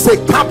represents a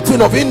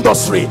captain of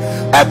industry,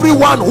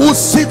 everyone who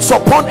sits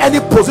upon any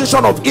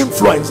position of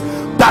influence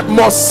that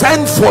must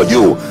send for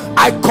you,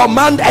 I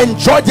command,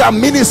 enjoy their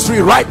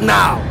ministry right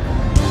now.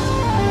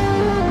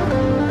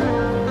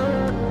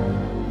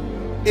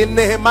 In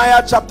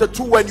Nehemiah chapter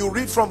 2, when you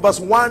read from verse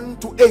 1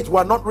 to 8, we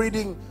are not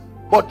reading,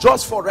 but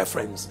just for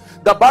reference,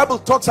 the Bible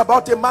talks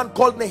about a man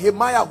called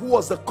Nehemiah who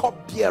was the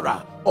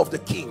cupbearer of the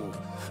king,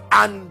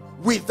 and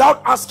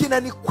without asking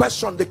any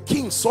question, the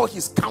king saw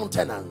his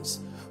countenance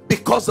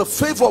because the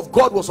favor of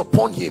God was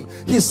upon him.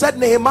 He said,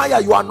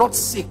 Nehemiah, you are not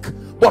sick,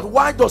 but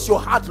why does your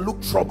heart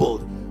look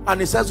troubled? And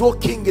he says, oh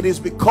king, it is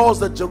because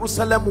the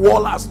Jerusalem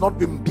wall has not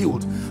been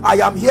built. I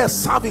am here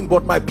serving,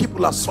 but my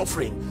people are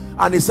suffering.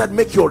 And he said,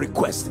 make your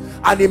request.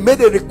 And he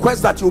made a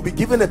request that he will be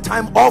given a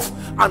time off,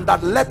 and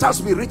that letters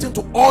be written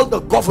to all the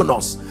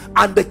governors.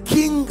 And the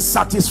king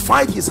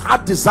satisfied his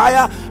heart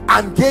desire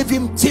and gave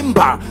him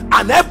timber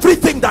and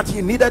everything that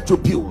he needed to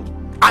build.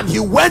 And he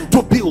went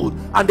to build,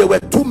 and there were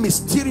two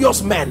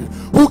mysterious men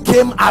who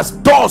came as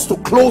doors to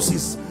close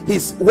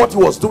his what he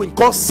was doing,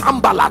 called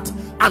Sanballat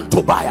and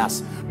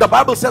Tobias. The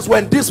Bible says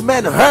when these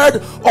men heard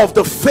of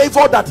the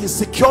favor that he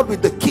secured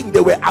with the king,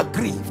 they were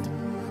aggrieved.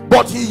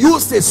 But he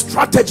used a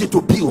strategy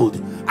to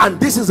build, and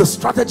this is a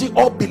strategy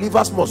all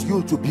believers must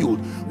use to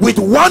build. With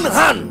one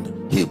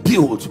hand he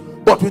built,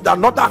 but with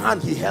another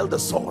hand he held the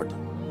sword.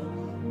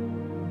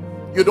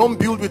 You don't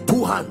build with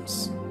two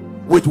hands.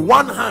 With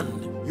one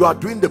hand you are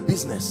doing the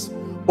business,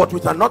 but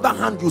with another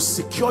hand you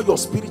secure your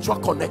spiritual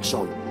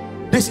connection.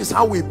 This is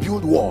how we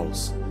build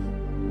walls.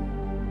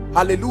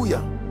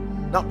 Hallelujah.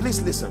 Now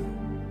please listen.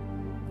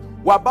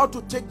 We're about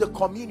to take the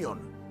communion.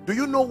 Do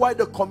you know why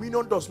the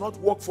communion does not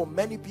work for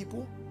many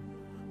people?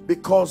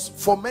 Because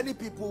for many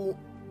people,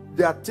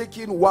 they are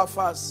taking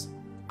wafers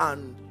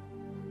and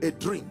a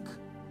drink.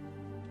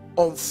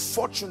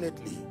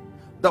 Unfortunately,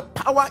 the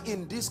power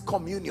in this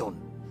communion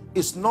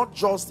is not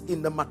just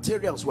in the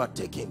materials we are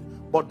taking,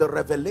 but the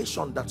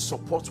revelation that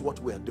supports what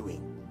we are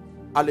doing.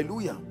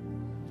 Hallelujah.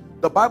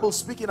 The Bible,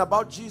 speaking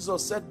about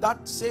Jesus, said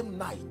that same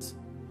night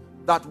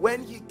that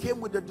when he came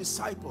with the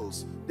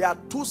disciples, there are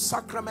two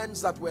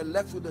sacraments that were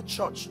left with the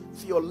church,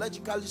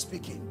 theologically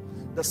speaking: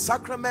 the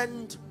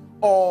sacrament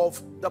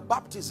of the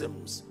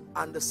baptisms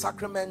and the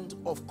sacrament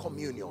of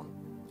communion.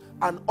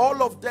 And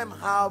all of them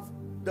have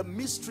the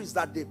mysteries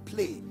that they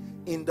play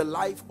in the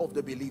life of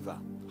the believer.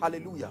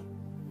 Hallelujah.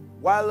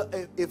 While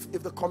if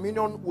the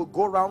communion will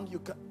go around,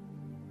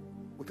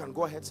 we can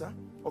go ahead, sir.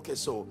 Okay,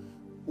 so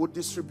We'll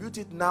distribute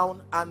it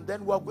now, and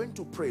then we're going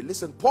to pray.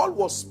 Listen, Paul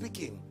was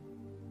speaking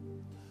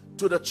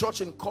to the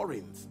church in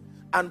Corinth,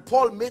 and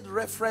Paul made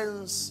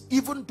reference,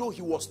 even though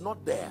he was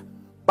not there,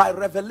 by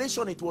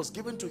revelation it was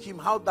given to him,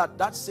 how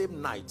that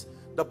same night,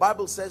 the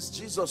Bible says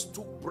Jesus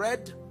took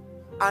bread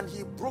and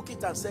he broke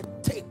it and said,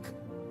 take,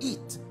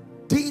 eat,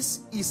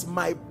 this is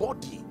my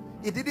body.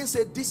 He didn't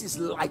say this is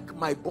like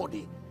my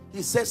body.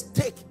 He says,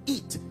 take,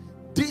 eat,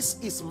 this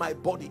is my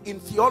body. In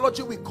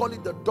theology we call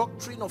it the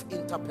doctrine of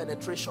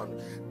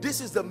interpenetration. This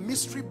is the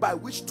mystery by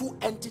which two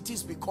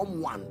entities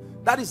become one.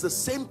 That is the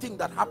same thing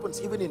that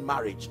happens even in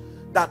marriage,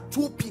 that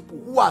two people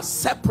who are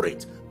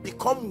separate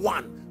become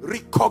one,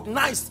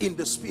 recognized in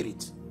the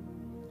spirit.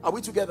 Are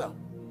we together?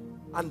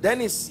 And then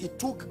he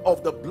took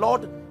of the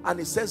blood and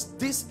he says,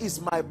 this is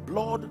my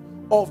blood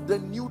of the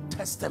New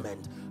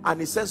Testament. And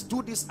he says,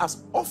 do this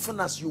as often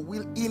as you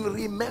will in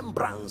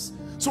remembrance.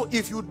 So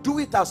if you do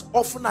it as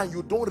often and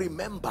you don't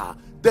remember,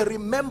 the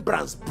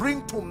remembrance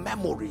bring to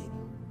memory.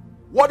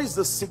 What is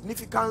the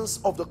significance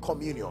of the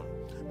communion?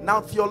 Now,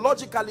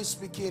 theologically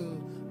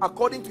speaking,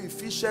 according to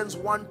Ephesians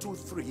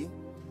 1:2-3,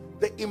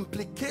 the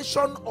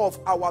implication of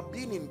our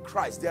being in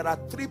Christ, there are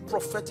three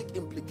prophetic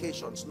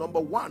implications. Number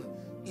one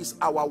is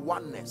our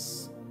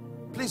oneness.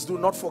 Please do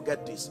not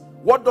forget this.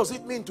 What does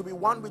it mean to be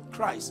one with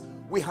Christ?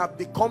 We have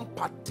become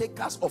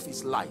partakers of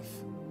his life.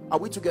 Are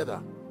we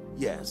together?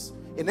 Yes.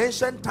 In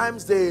ancient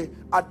times, they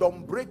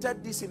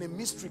adumbrated this in a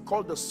mystery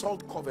called the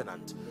salt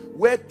covenant,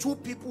 where two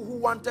people who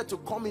wanted to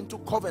come into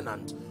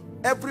covenant,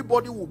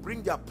 everybody will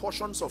bring their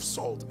portions of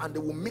salt and they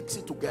will mix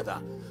it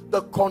together.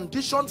 The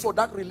condition for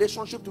that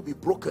relationship to be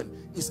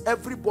broken is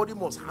everybody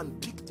must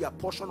handpick their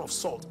portion of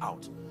salt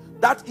out.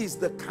 That is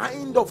the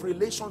kind of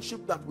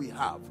relationship that we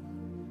have.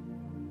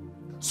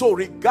 So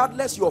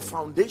regardless your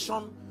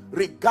foundation,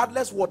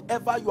 regardless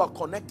whatever you are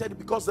connected,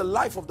 because the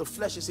life of the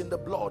flesh is in the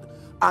blood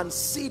and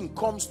sin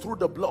comes through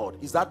the blood.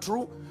 Is that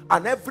true?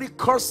 And every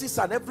curses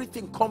and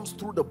everything comes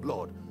through the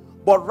blood.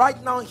 But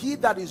right now, he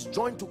that is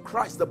joined to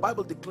Christ, the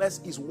Bible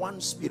declares, is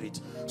one spirit.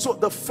 So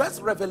the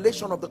first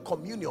revelation of the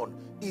communion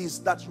is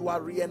that you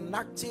are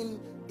reenacting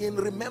in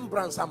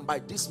remembrance, and by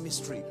this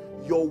mystery,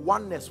 your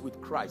oneness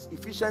with Christ.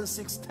 Ephesians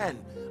 6:10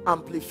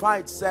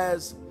 Amplified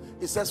says,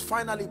 it says,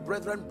 finally,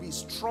 brethren, be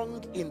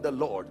strong in the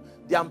Lord.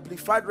 The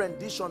Amplified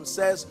rendition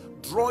says,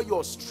 draw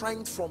your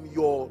strength from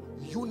your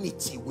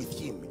unity with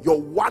him, your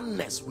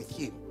oneness with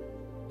him.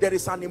 There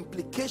is an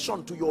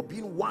implication to your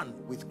being one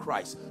with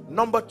Christ.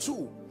 Number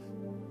two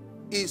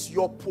is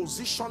your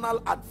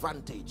positional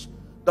advantage.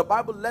 The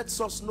Bible lets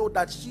us know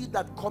that he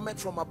that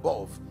cometh from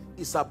above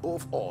is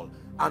above all.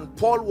 And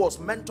Paul was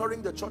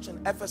mentoring the church in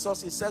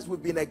Ephesus. He says,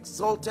 we've been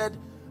exalted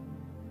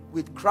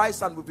with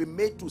Christ and we've been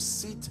made to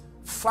sit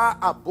far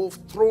above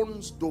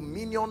thrones,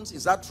 dominions.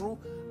 Is that true?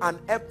 And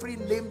every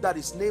name that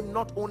is named,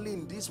 not only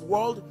in this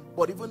world,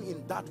 but even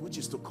in that which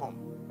is to come.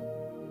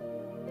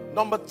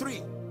 Number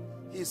three,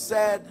 he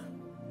said,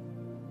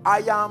 I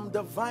am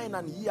the vine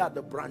and ye are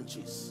the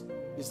branches.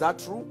 Is that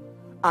true?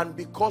 And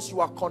because you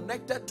are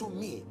connected to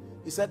me,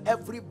 he said,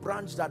 every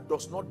branch that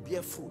does not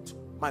bear fruit,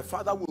 my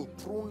Father will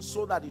prune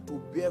so that it will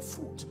bear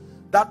fruit.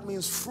 That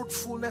means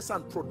fruitfulness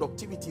and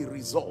productivity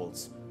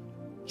results.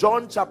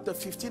 John chapter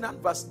 15 and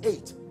verse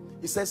 8,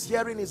 he says,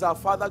 herein is our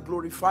Father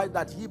glorified,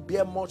 that ye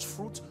bear much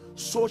fruit,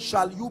 so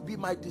shall you be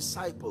my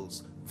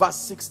disciples. Verse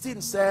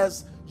 16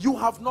 says, you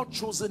have not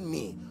chosen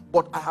me,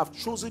 but I have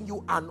chosen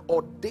you and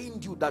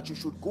ordained you that you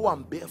should go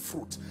and bear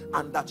fruit,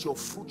 and that your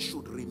fruit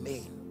should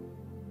remain.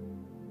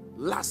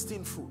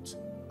 Lasting fruit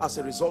as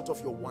a result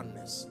of your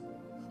oneness.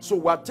 So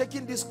we're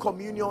taking this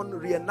communion,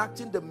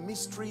 reenacting the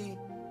mystery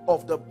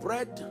of the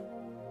bread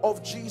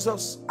of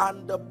Jesus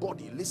and the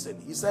body. Listen,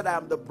 he said, I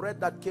am the bread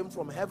that came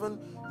from heaven.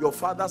 Your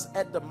fathers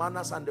ate the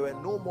mannas and they were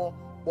no more,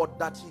 but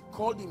that he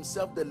called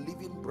himself the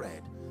living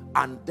bread.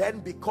 And then,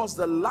 because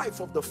the life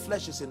of the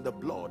flesh is in the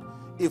blood,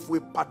 if we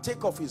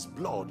partake of his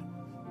blood,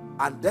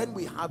 and then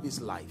we have his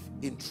life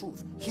in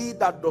truth. He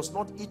that does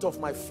not eat of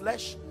my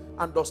flesh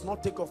and does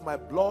not take of my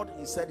blood,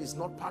 he said, is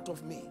not part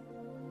of me.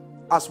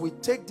 As we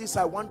take this,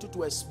 I want you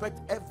to expect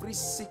every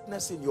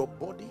sickness in your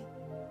body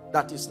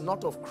that is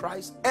not of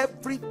Christ,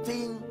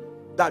 everything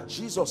that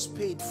Jesus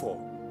paid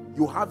for,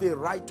 you have a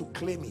right to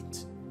claim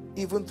it,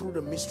 even through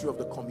the mystery of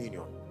the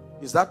communion.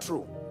 Is that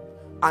true?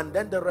 And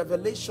then the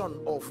revelation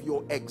of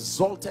your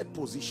exalted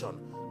position.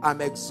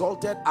 I'm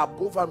exalted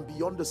above and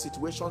beyond the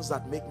situations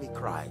that make me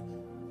cry.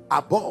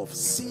 Above,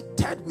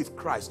 seated with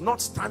Christ,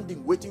 not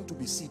standing waiting to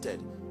be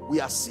seated. We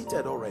are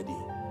seated already.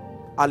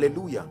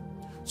 Hallelujah.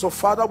 So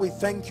Father, we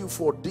thank you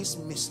for this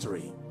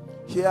mystery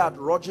here at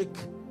Rogic.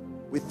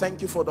 We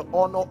thank you for the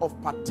honor of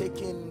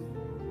partaking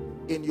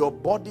in your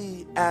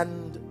body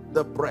and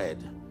the bread.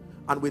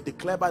 And we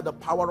declare by the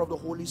power of the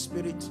Holy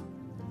Spirit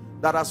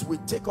that as we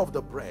take of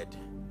the bread,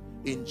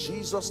 in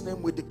Jesus'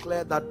 name we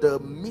declare that the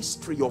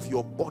mystery of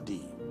your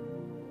body,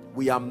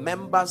 we are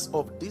members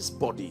of this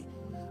body.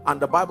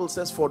 And the Bible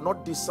says, for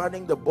not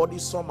discerning the body,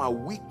 some are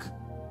weak,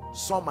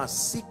 some are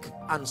sick,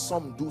 and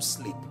some do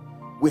sleep.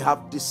 We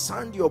have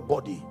discerned your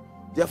body.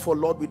 Therefore,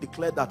 Lord, we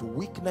declare that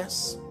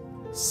weakness,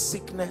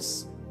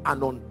 sickness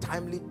and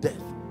untimely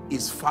death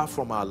is far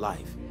from our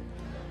life.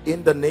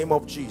 In the name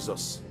of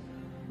Jesus.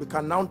 We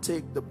can now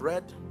take the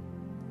bread.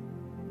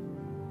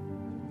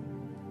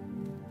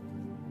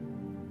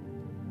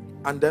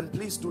 And then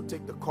please do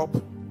take the cup.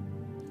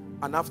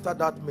 And after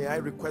that, may I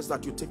request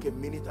that you take a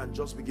minute and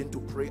just begin to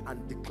pray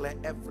and declare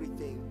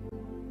everything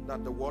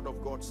that the word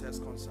of God says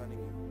concerning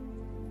you.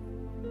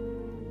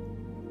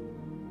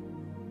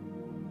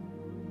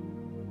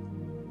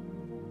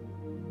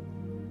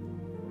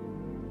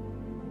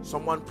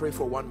 Someone pray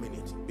for 1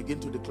 minute. Begin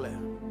to declare.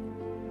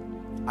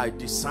 I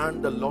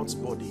discern the Lord's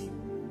body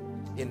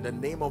in the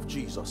name of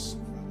Jesus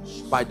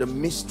by the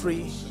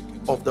mystery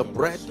of the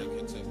bread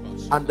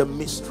and the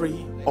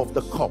mystery of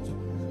the cup.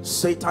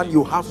 Satan,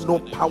 you have no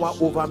power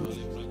over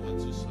me.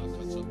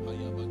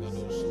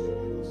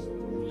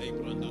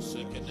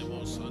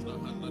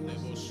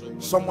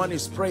 Someone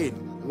is praying.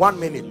 1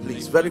 minute,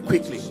 please, very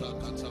quickly.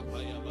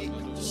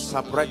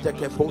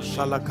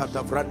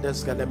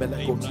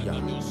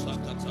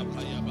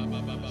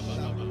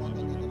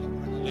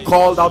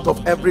 Called out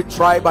of every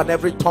tribe and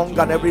every tongue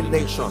and every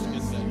nation,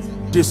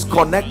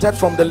 disconnected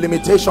from the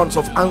limitations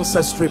of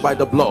ancestry by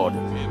the blood,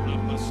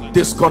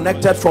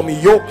 disconnected from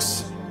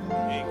yokes,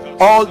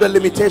 all the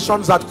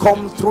limitations that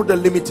come through the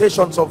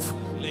limitations of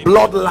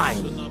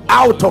bloodline,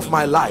 out of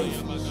my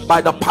life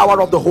by the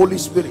power of the Holy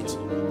Spirit,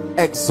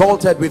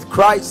 exalted with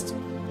Christ,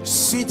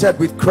 seated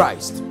with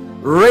Christ,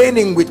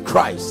 reigning with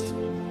Christ,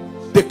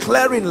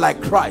 declaring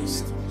like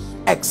Christ,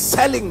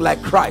 excelling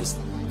like Christ.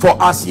 For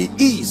as he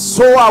is,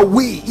 so are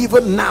we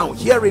even now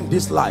here in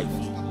this life.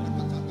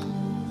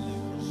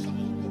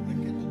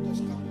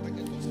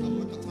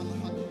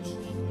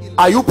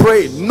 Are you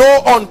praying?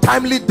 No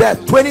untimely death.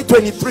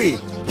 2023,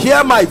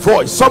 hear my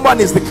voice. Someone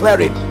is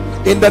declaring,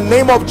 in the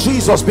name of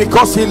Jesus,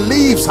 because he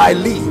lives, I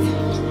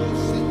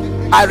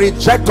live. I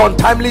reject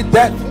untimely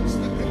death.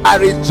 I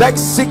reject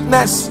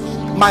sickness.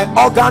 My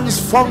organs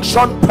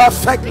function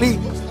perfectly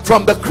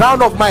from the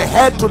crown of my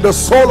head to the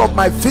sole of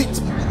my feet.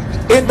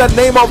 In the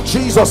name of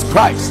Jesus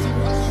Christ.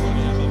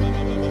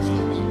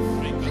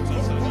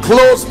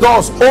 Closed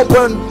doors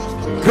open,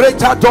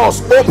 greater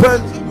doors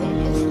open,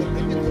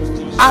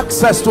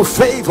 access to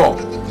favor,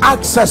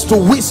 access to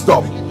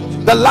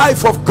wisdom. The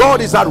life of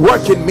God is at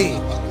work in me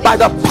by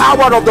the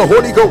power of the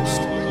Holy Ghost.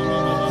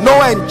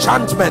 No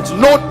enchantment,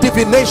 no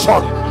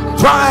divination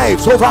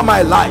thrives over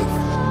my life.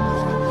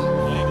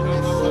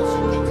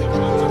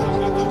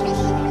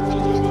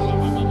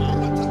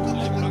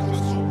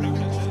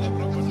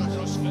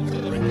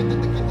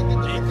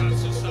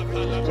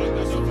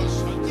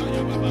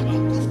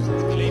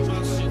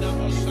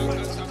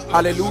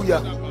 Hallelujah.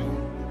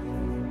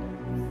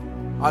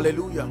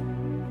 Hallelujah.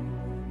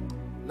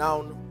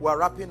 Now we're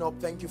wrapping up.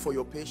 Thank you for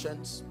your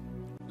patience.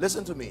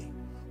 Listen to me.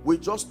 We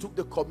just took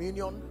the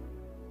communion,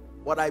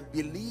 but I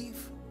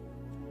believe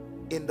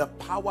in the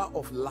power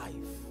of life.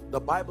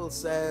 The Bible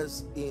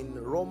says in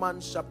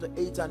Romans chapter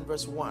 8 and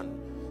verse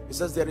 1, it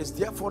says, there is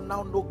therefore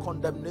now no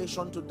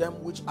condemnation to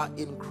them which are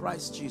in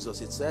Christ Jesus.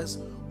 It says,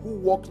 who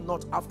walk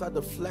not after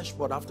the flesh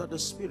but after the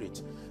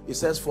Spirit. It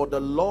says, for the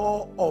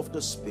law of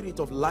the Spirit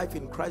of life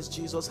in Christ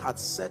Jesus hath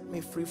set me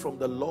free from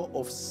the law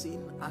of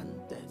sin and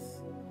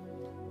death.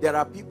 There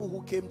are people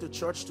who came to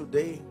church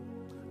today,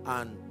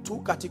 and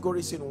two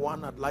categories in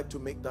one. I'd like to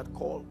make that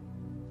call.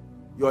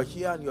 You're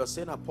here and you're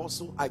saying,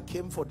 Apostle, I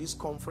came for this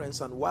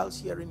conference, and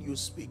whilst hearing you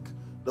speak,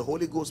 the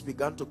Holy Ghost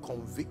began to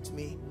convict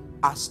me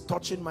as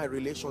touching my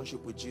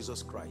relationship with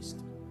Jesus Christ.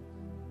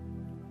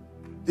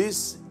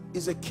 This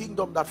is a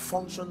kingdom that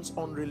functions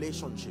on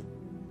relationship.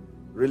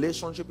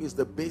 Relationship is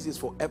the basis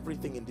for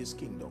everything in this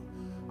kingdom.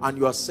 And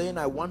you are saying,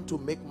 I want to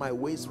make my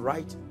ways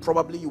right.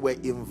 Probably you were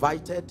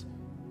invited.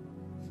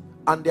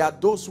 And there are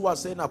those who are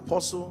saying,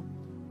 Apostle,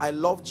 I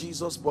love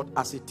Jesus, but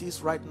as it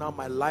is right now,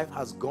 my life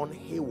has gone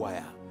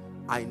haywire.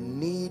 I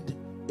need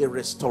a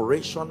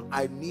restoration.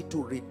 I need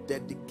to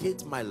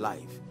rededicate my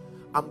life.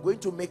 I'm going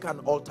to make an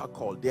altar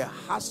call. There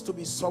has to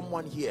be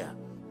someone here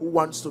who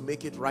wants to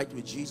make it right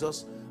with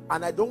Jesus.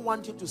 And I don't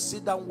want you to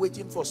sit down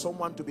waiting for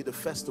someone to be the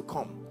first to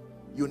come.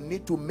 You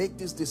need to make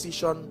this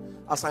decision.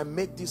 As I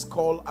make this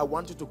call, I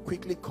want you to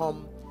quickly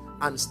come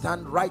and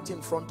stand right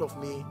in front of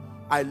me.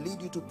 I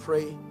lead you to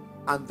pray,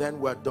 and then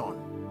we're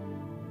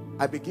done.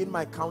 I begin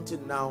my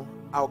counting now.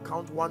 I'll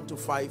count 1 to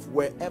 5.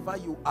 Wherever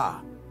you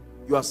are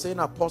saying,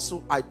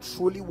 Apostle, I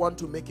truly want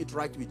to make it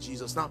right with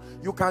Jesus. Now,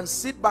 you can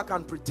sit back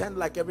and pretend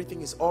like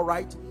everything is all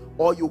right,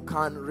 or you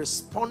can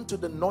respond to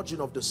the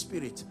nudging of the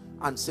Spirit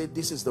and say,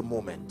 this is the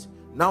moment.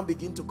 Now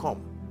begin to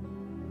come.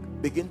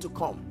 Begin to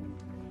come.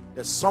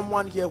 There's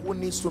someone here who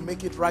needs to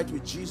make it right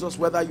with Jesus,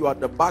 whether you are at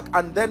the back.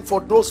 And then for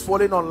those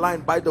following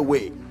online, by the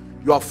way,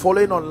 you are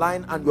following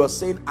online and you are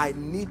saying, I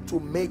need to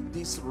make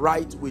this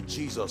right with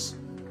Jesus.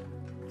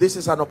 This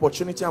is an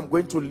opportunity. I'm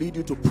going to lead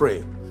you to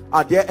pray.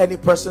 Are there any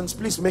persons?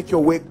 Please make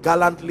your way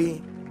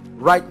gallantly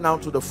right now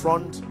to the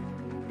front,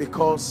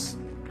 because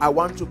I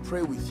want to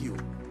pray with you.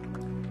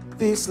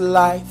 This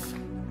life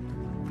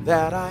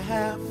that I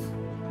have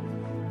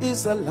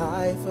is the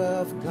life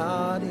of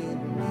God in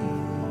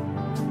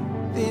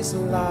me. This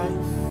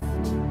life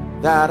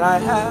that I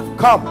have,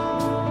 come,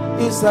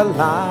 is the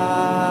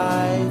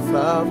life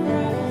of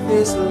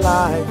this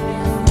life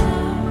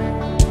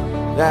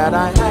that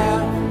I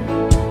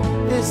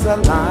have, is the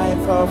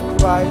life of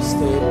Christ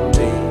in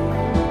me.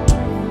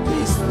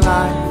 This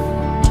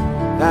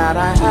life that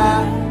I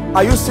have.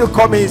 Are you still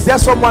coming? Is there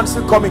someone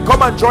still coming?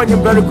 Come and join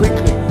him very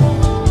quickly.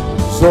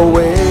 So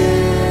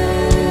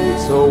wait,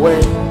 so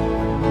wait,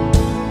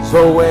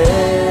 so wait,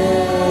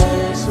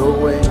 so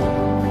wait,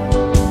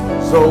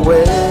 so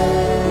wait,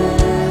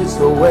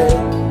 so wait.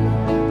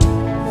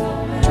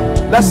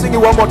 Let's sing it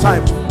one more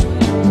time.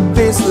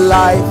 This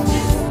life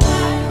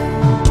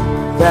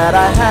that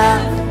I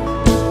have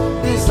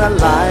is the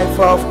life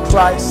of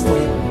Christ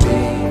in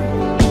me.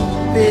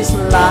 This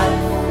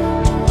life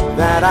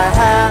that I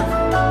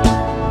have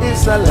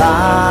is the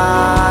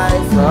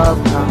life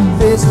of God.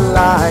 This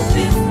life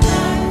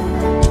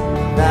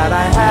that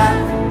I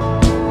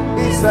have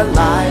is the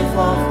life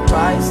of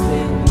Christ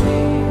in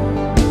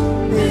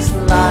me. This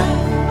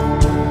life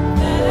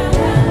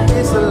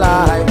is the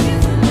life.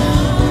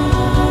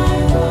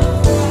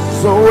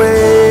 So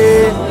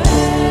wait,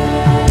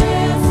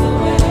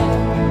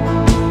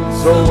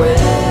 so wait,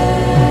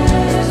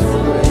 so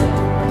wait,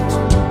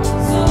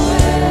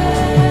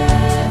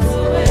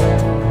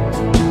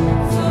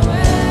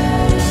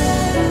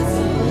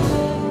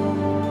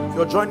 if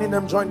you're joining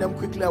them, join them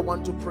quickly. I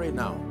want to pray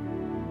now.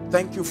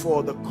 Thank you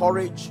for the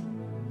courage.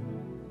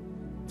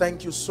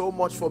 Thank you so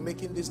much for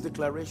making this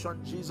declaration.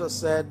 Jesus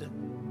said,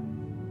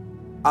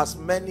 as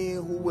many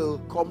who will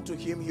come to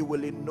him, he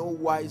will in no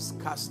wise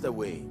cast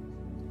away.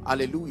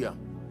 Hallelujah.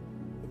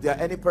 If there are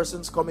any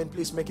persons coming,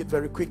 please make it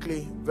very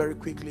quickly,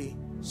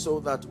 so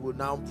that we'll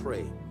now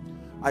pray.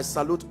 I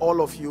salute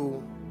all of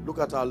you. Look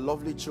at our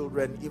lovely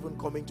children, even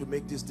coming to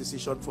make this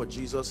decision for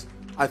Jesus.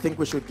 I think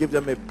we should give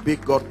them a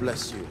big God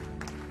bless you.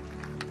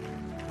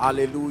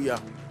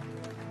 Hallelujah.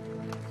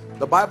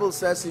 The Bible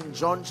says in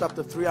John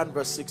chapter 3 and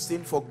verse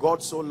 16, for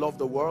God so loved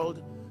the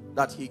world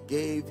that he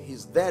gave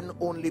his then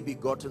only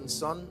begotten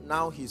son,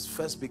 now his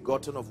first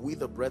begotten of we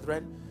the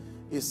brethren.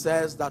 It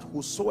says that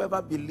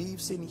whosoever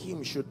believes in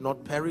him should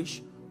not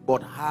perish,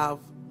 but have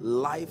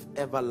life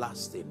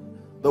everlasting.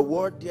 The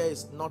word there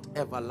is not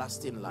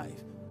everlasting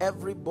life.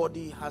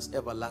 Everybody has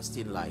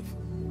everlasting life.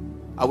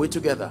 Are we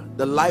together?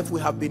 The life we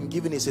have been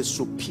given is a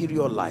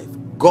superior life.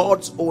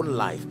 God's own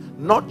life.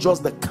 Not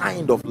just the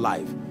kind of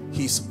life.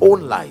 His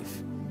own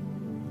life.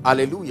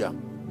 Hallelujah.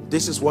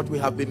 This is what we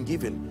have been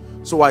given.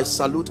 So I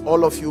salute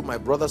all of you, my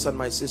brothers and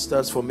my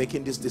sisters, for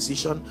making this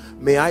decision.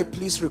 May I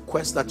please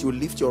request that you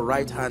lift your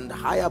right hand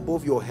high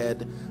above your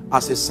head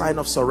as a sign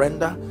of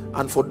surrender.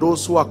 And for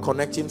those who are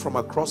connecting from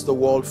across the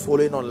world,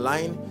 following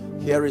online,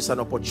 here is an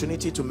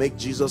opportunity to make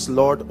Jesus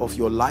Lord of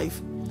your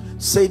life.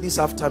 Say this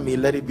after me.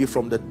 Let it be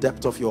from the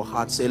depth of your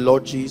heart. Say,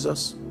 Lord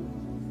Jesus,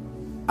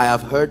 I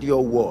have heard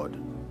your word.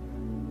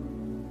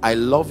 I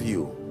love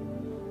you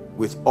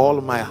with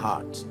all my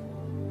heart.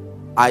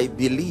 I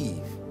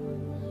believe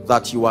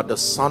that you are the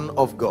Son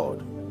of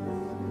God.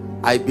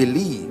 I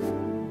believe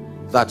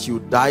that you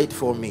died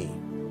for me.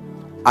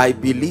 I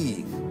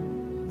believe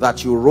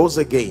that you rose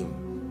again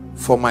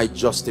for my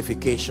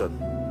justification.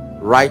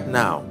 Right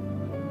now,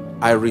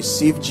 I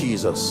receive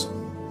Jesus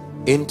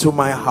into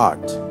my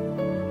heart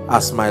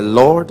as my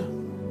Lord,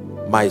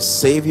 my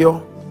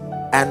Savior,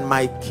 and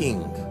my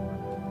King.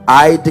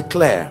 I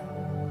declare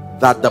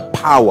that the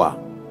power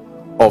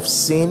of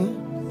sin,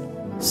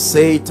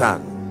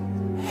 Satan,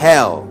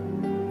 hell,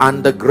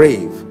 and the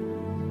grave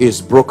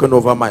is broken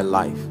over my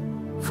life.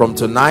 From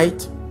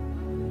tonight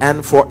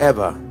and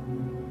forever,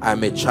 I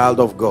am a child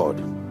of God,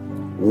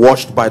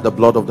 washed by the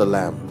blood of the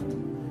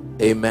Lamb.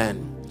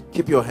 Amen.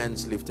 Keep your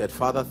hands lifted.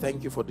 Father,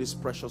 thank you for these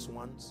precious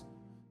ones.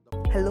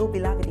 Hello,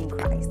 beloved in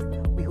Christ.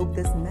 We hope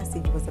this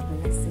message was a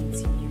blessing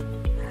to you.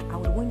 I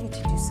would want you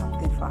to do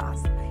something for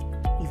us.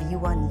 If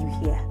you are new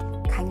here,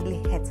 kindly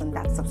hit on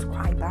that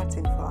subscribe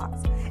button for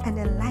us, and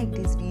then like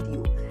this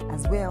video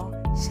as well.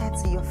 Share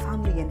to your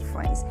family and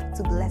friends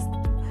to bless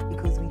them,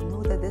 because we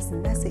know that this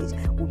message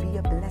will be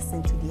a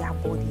blessing to their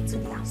body, to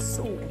their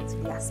soul, and to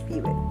their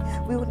spirit.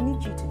 We would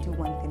need you to do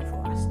one thing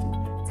for us too.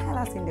 Tell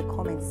us in the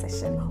comment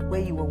section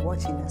where you were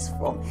watching us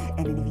from,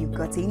 and if you've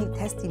got any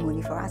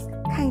testimony for us,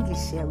 kindly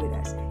share with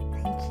us.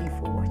 Thank you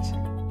for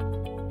watching.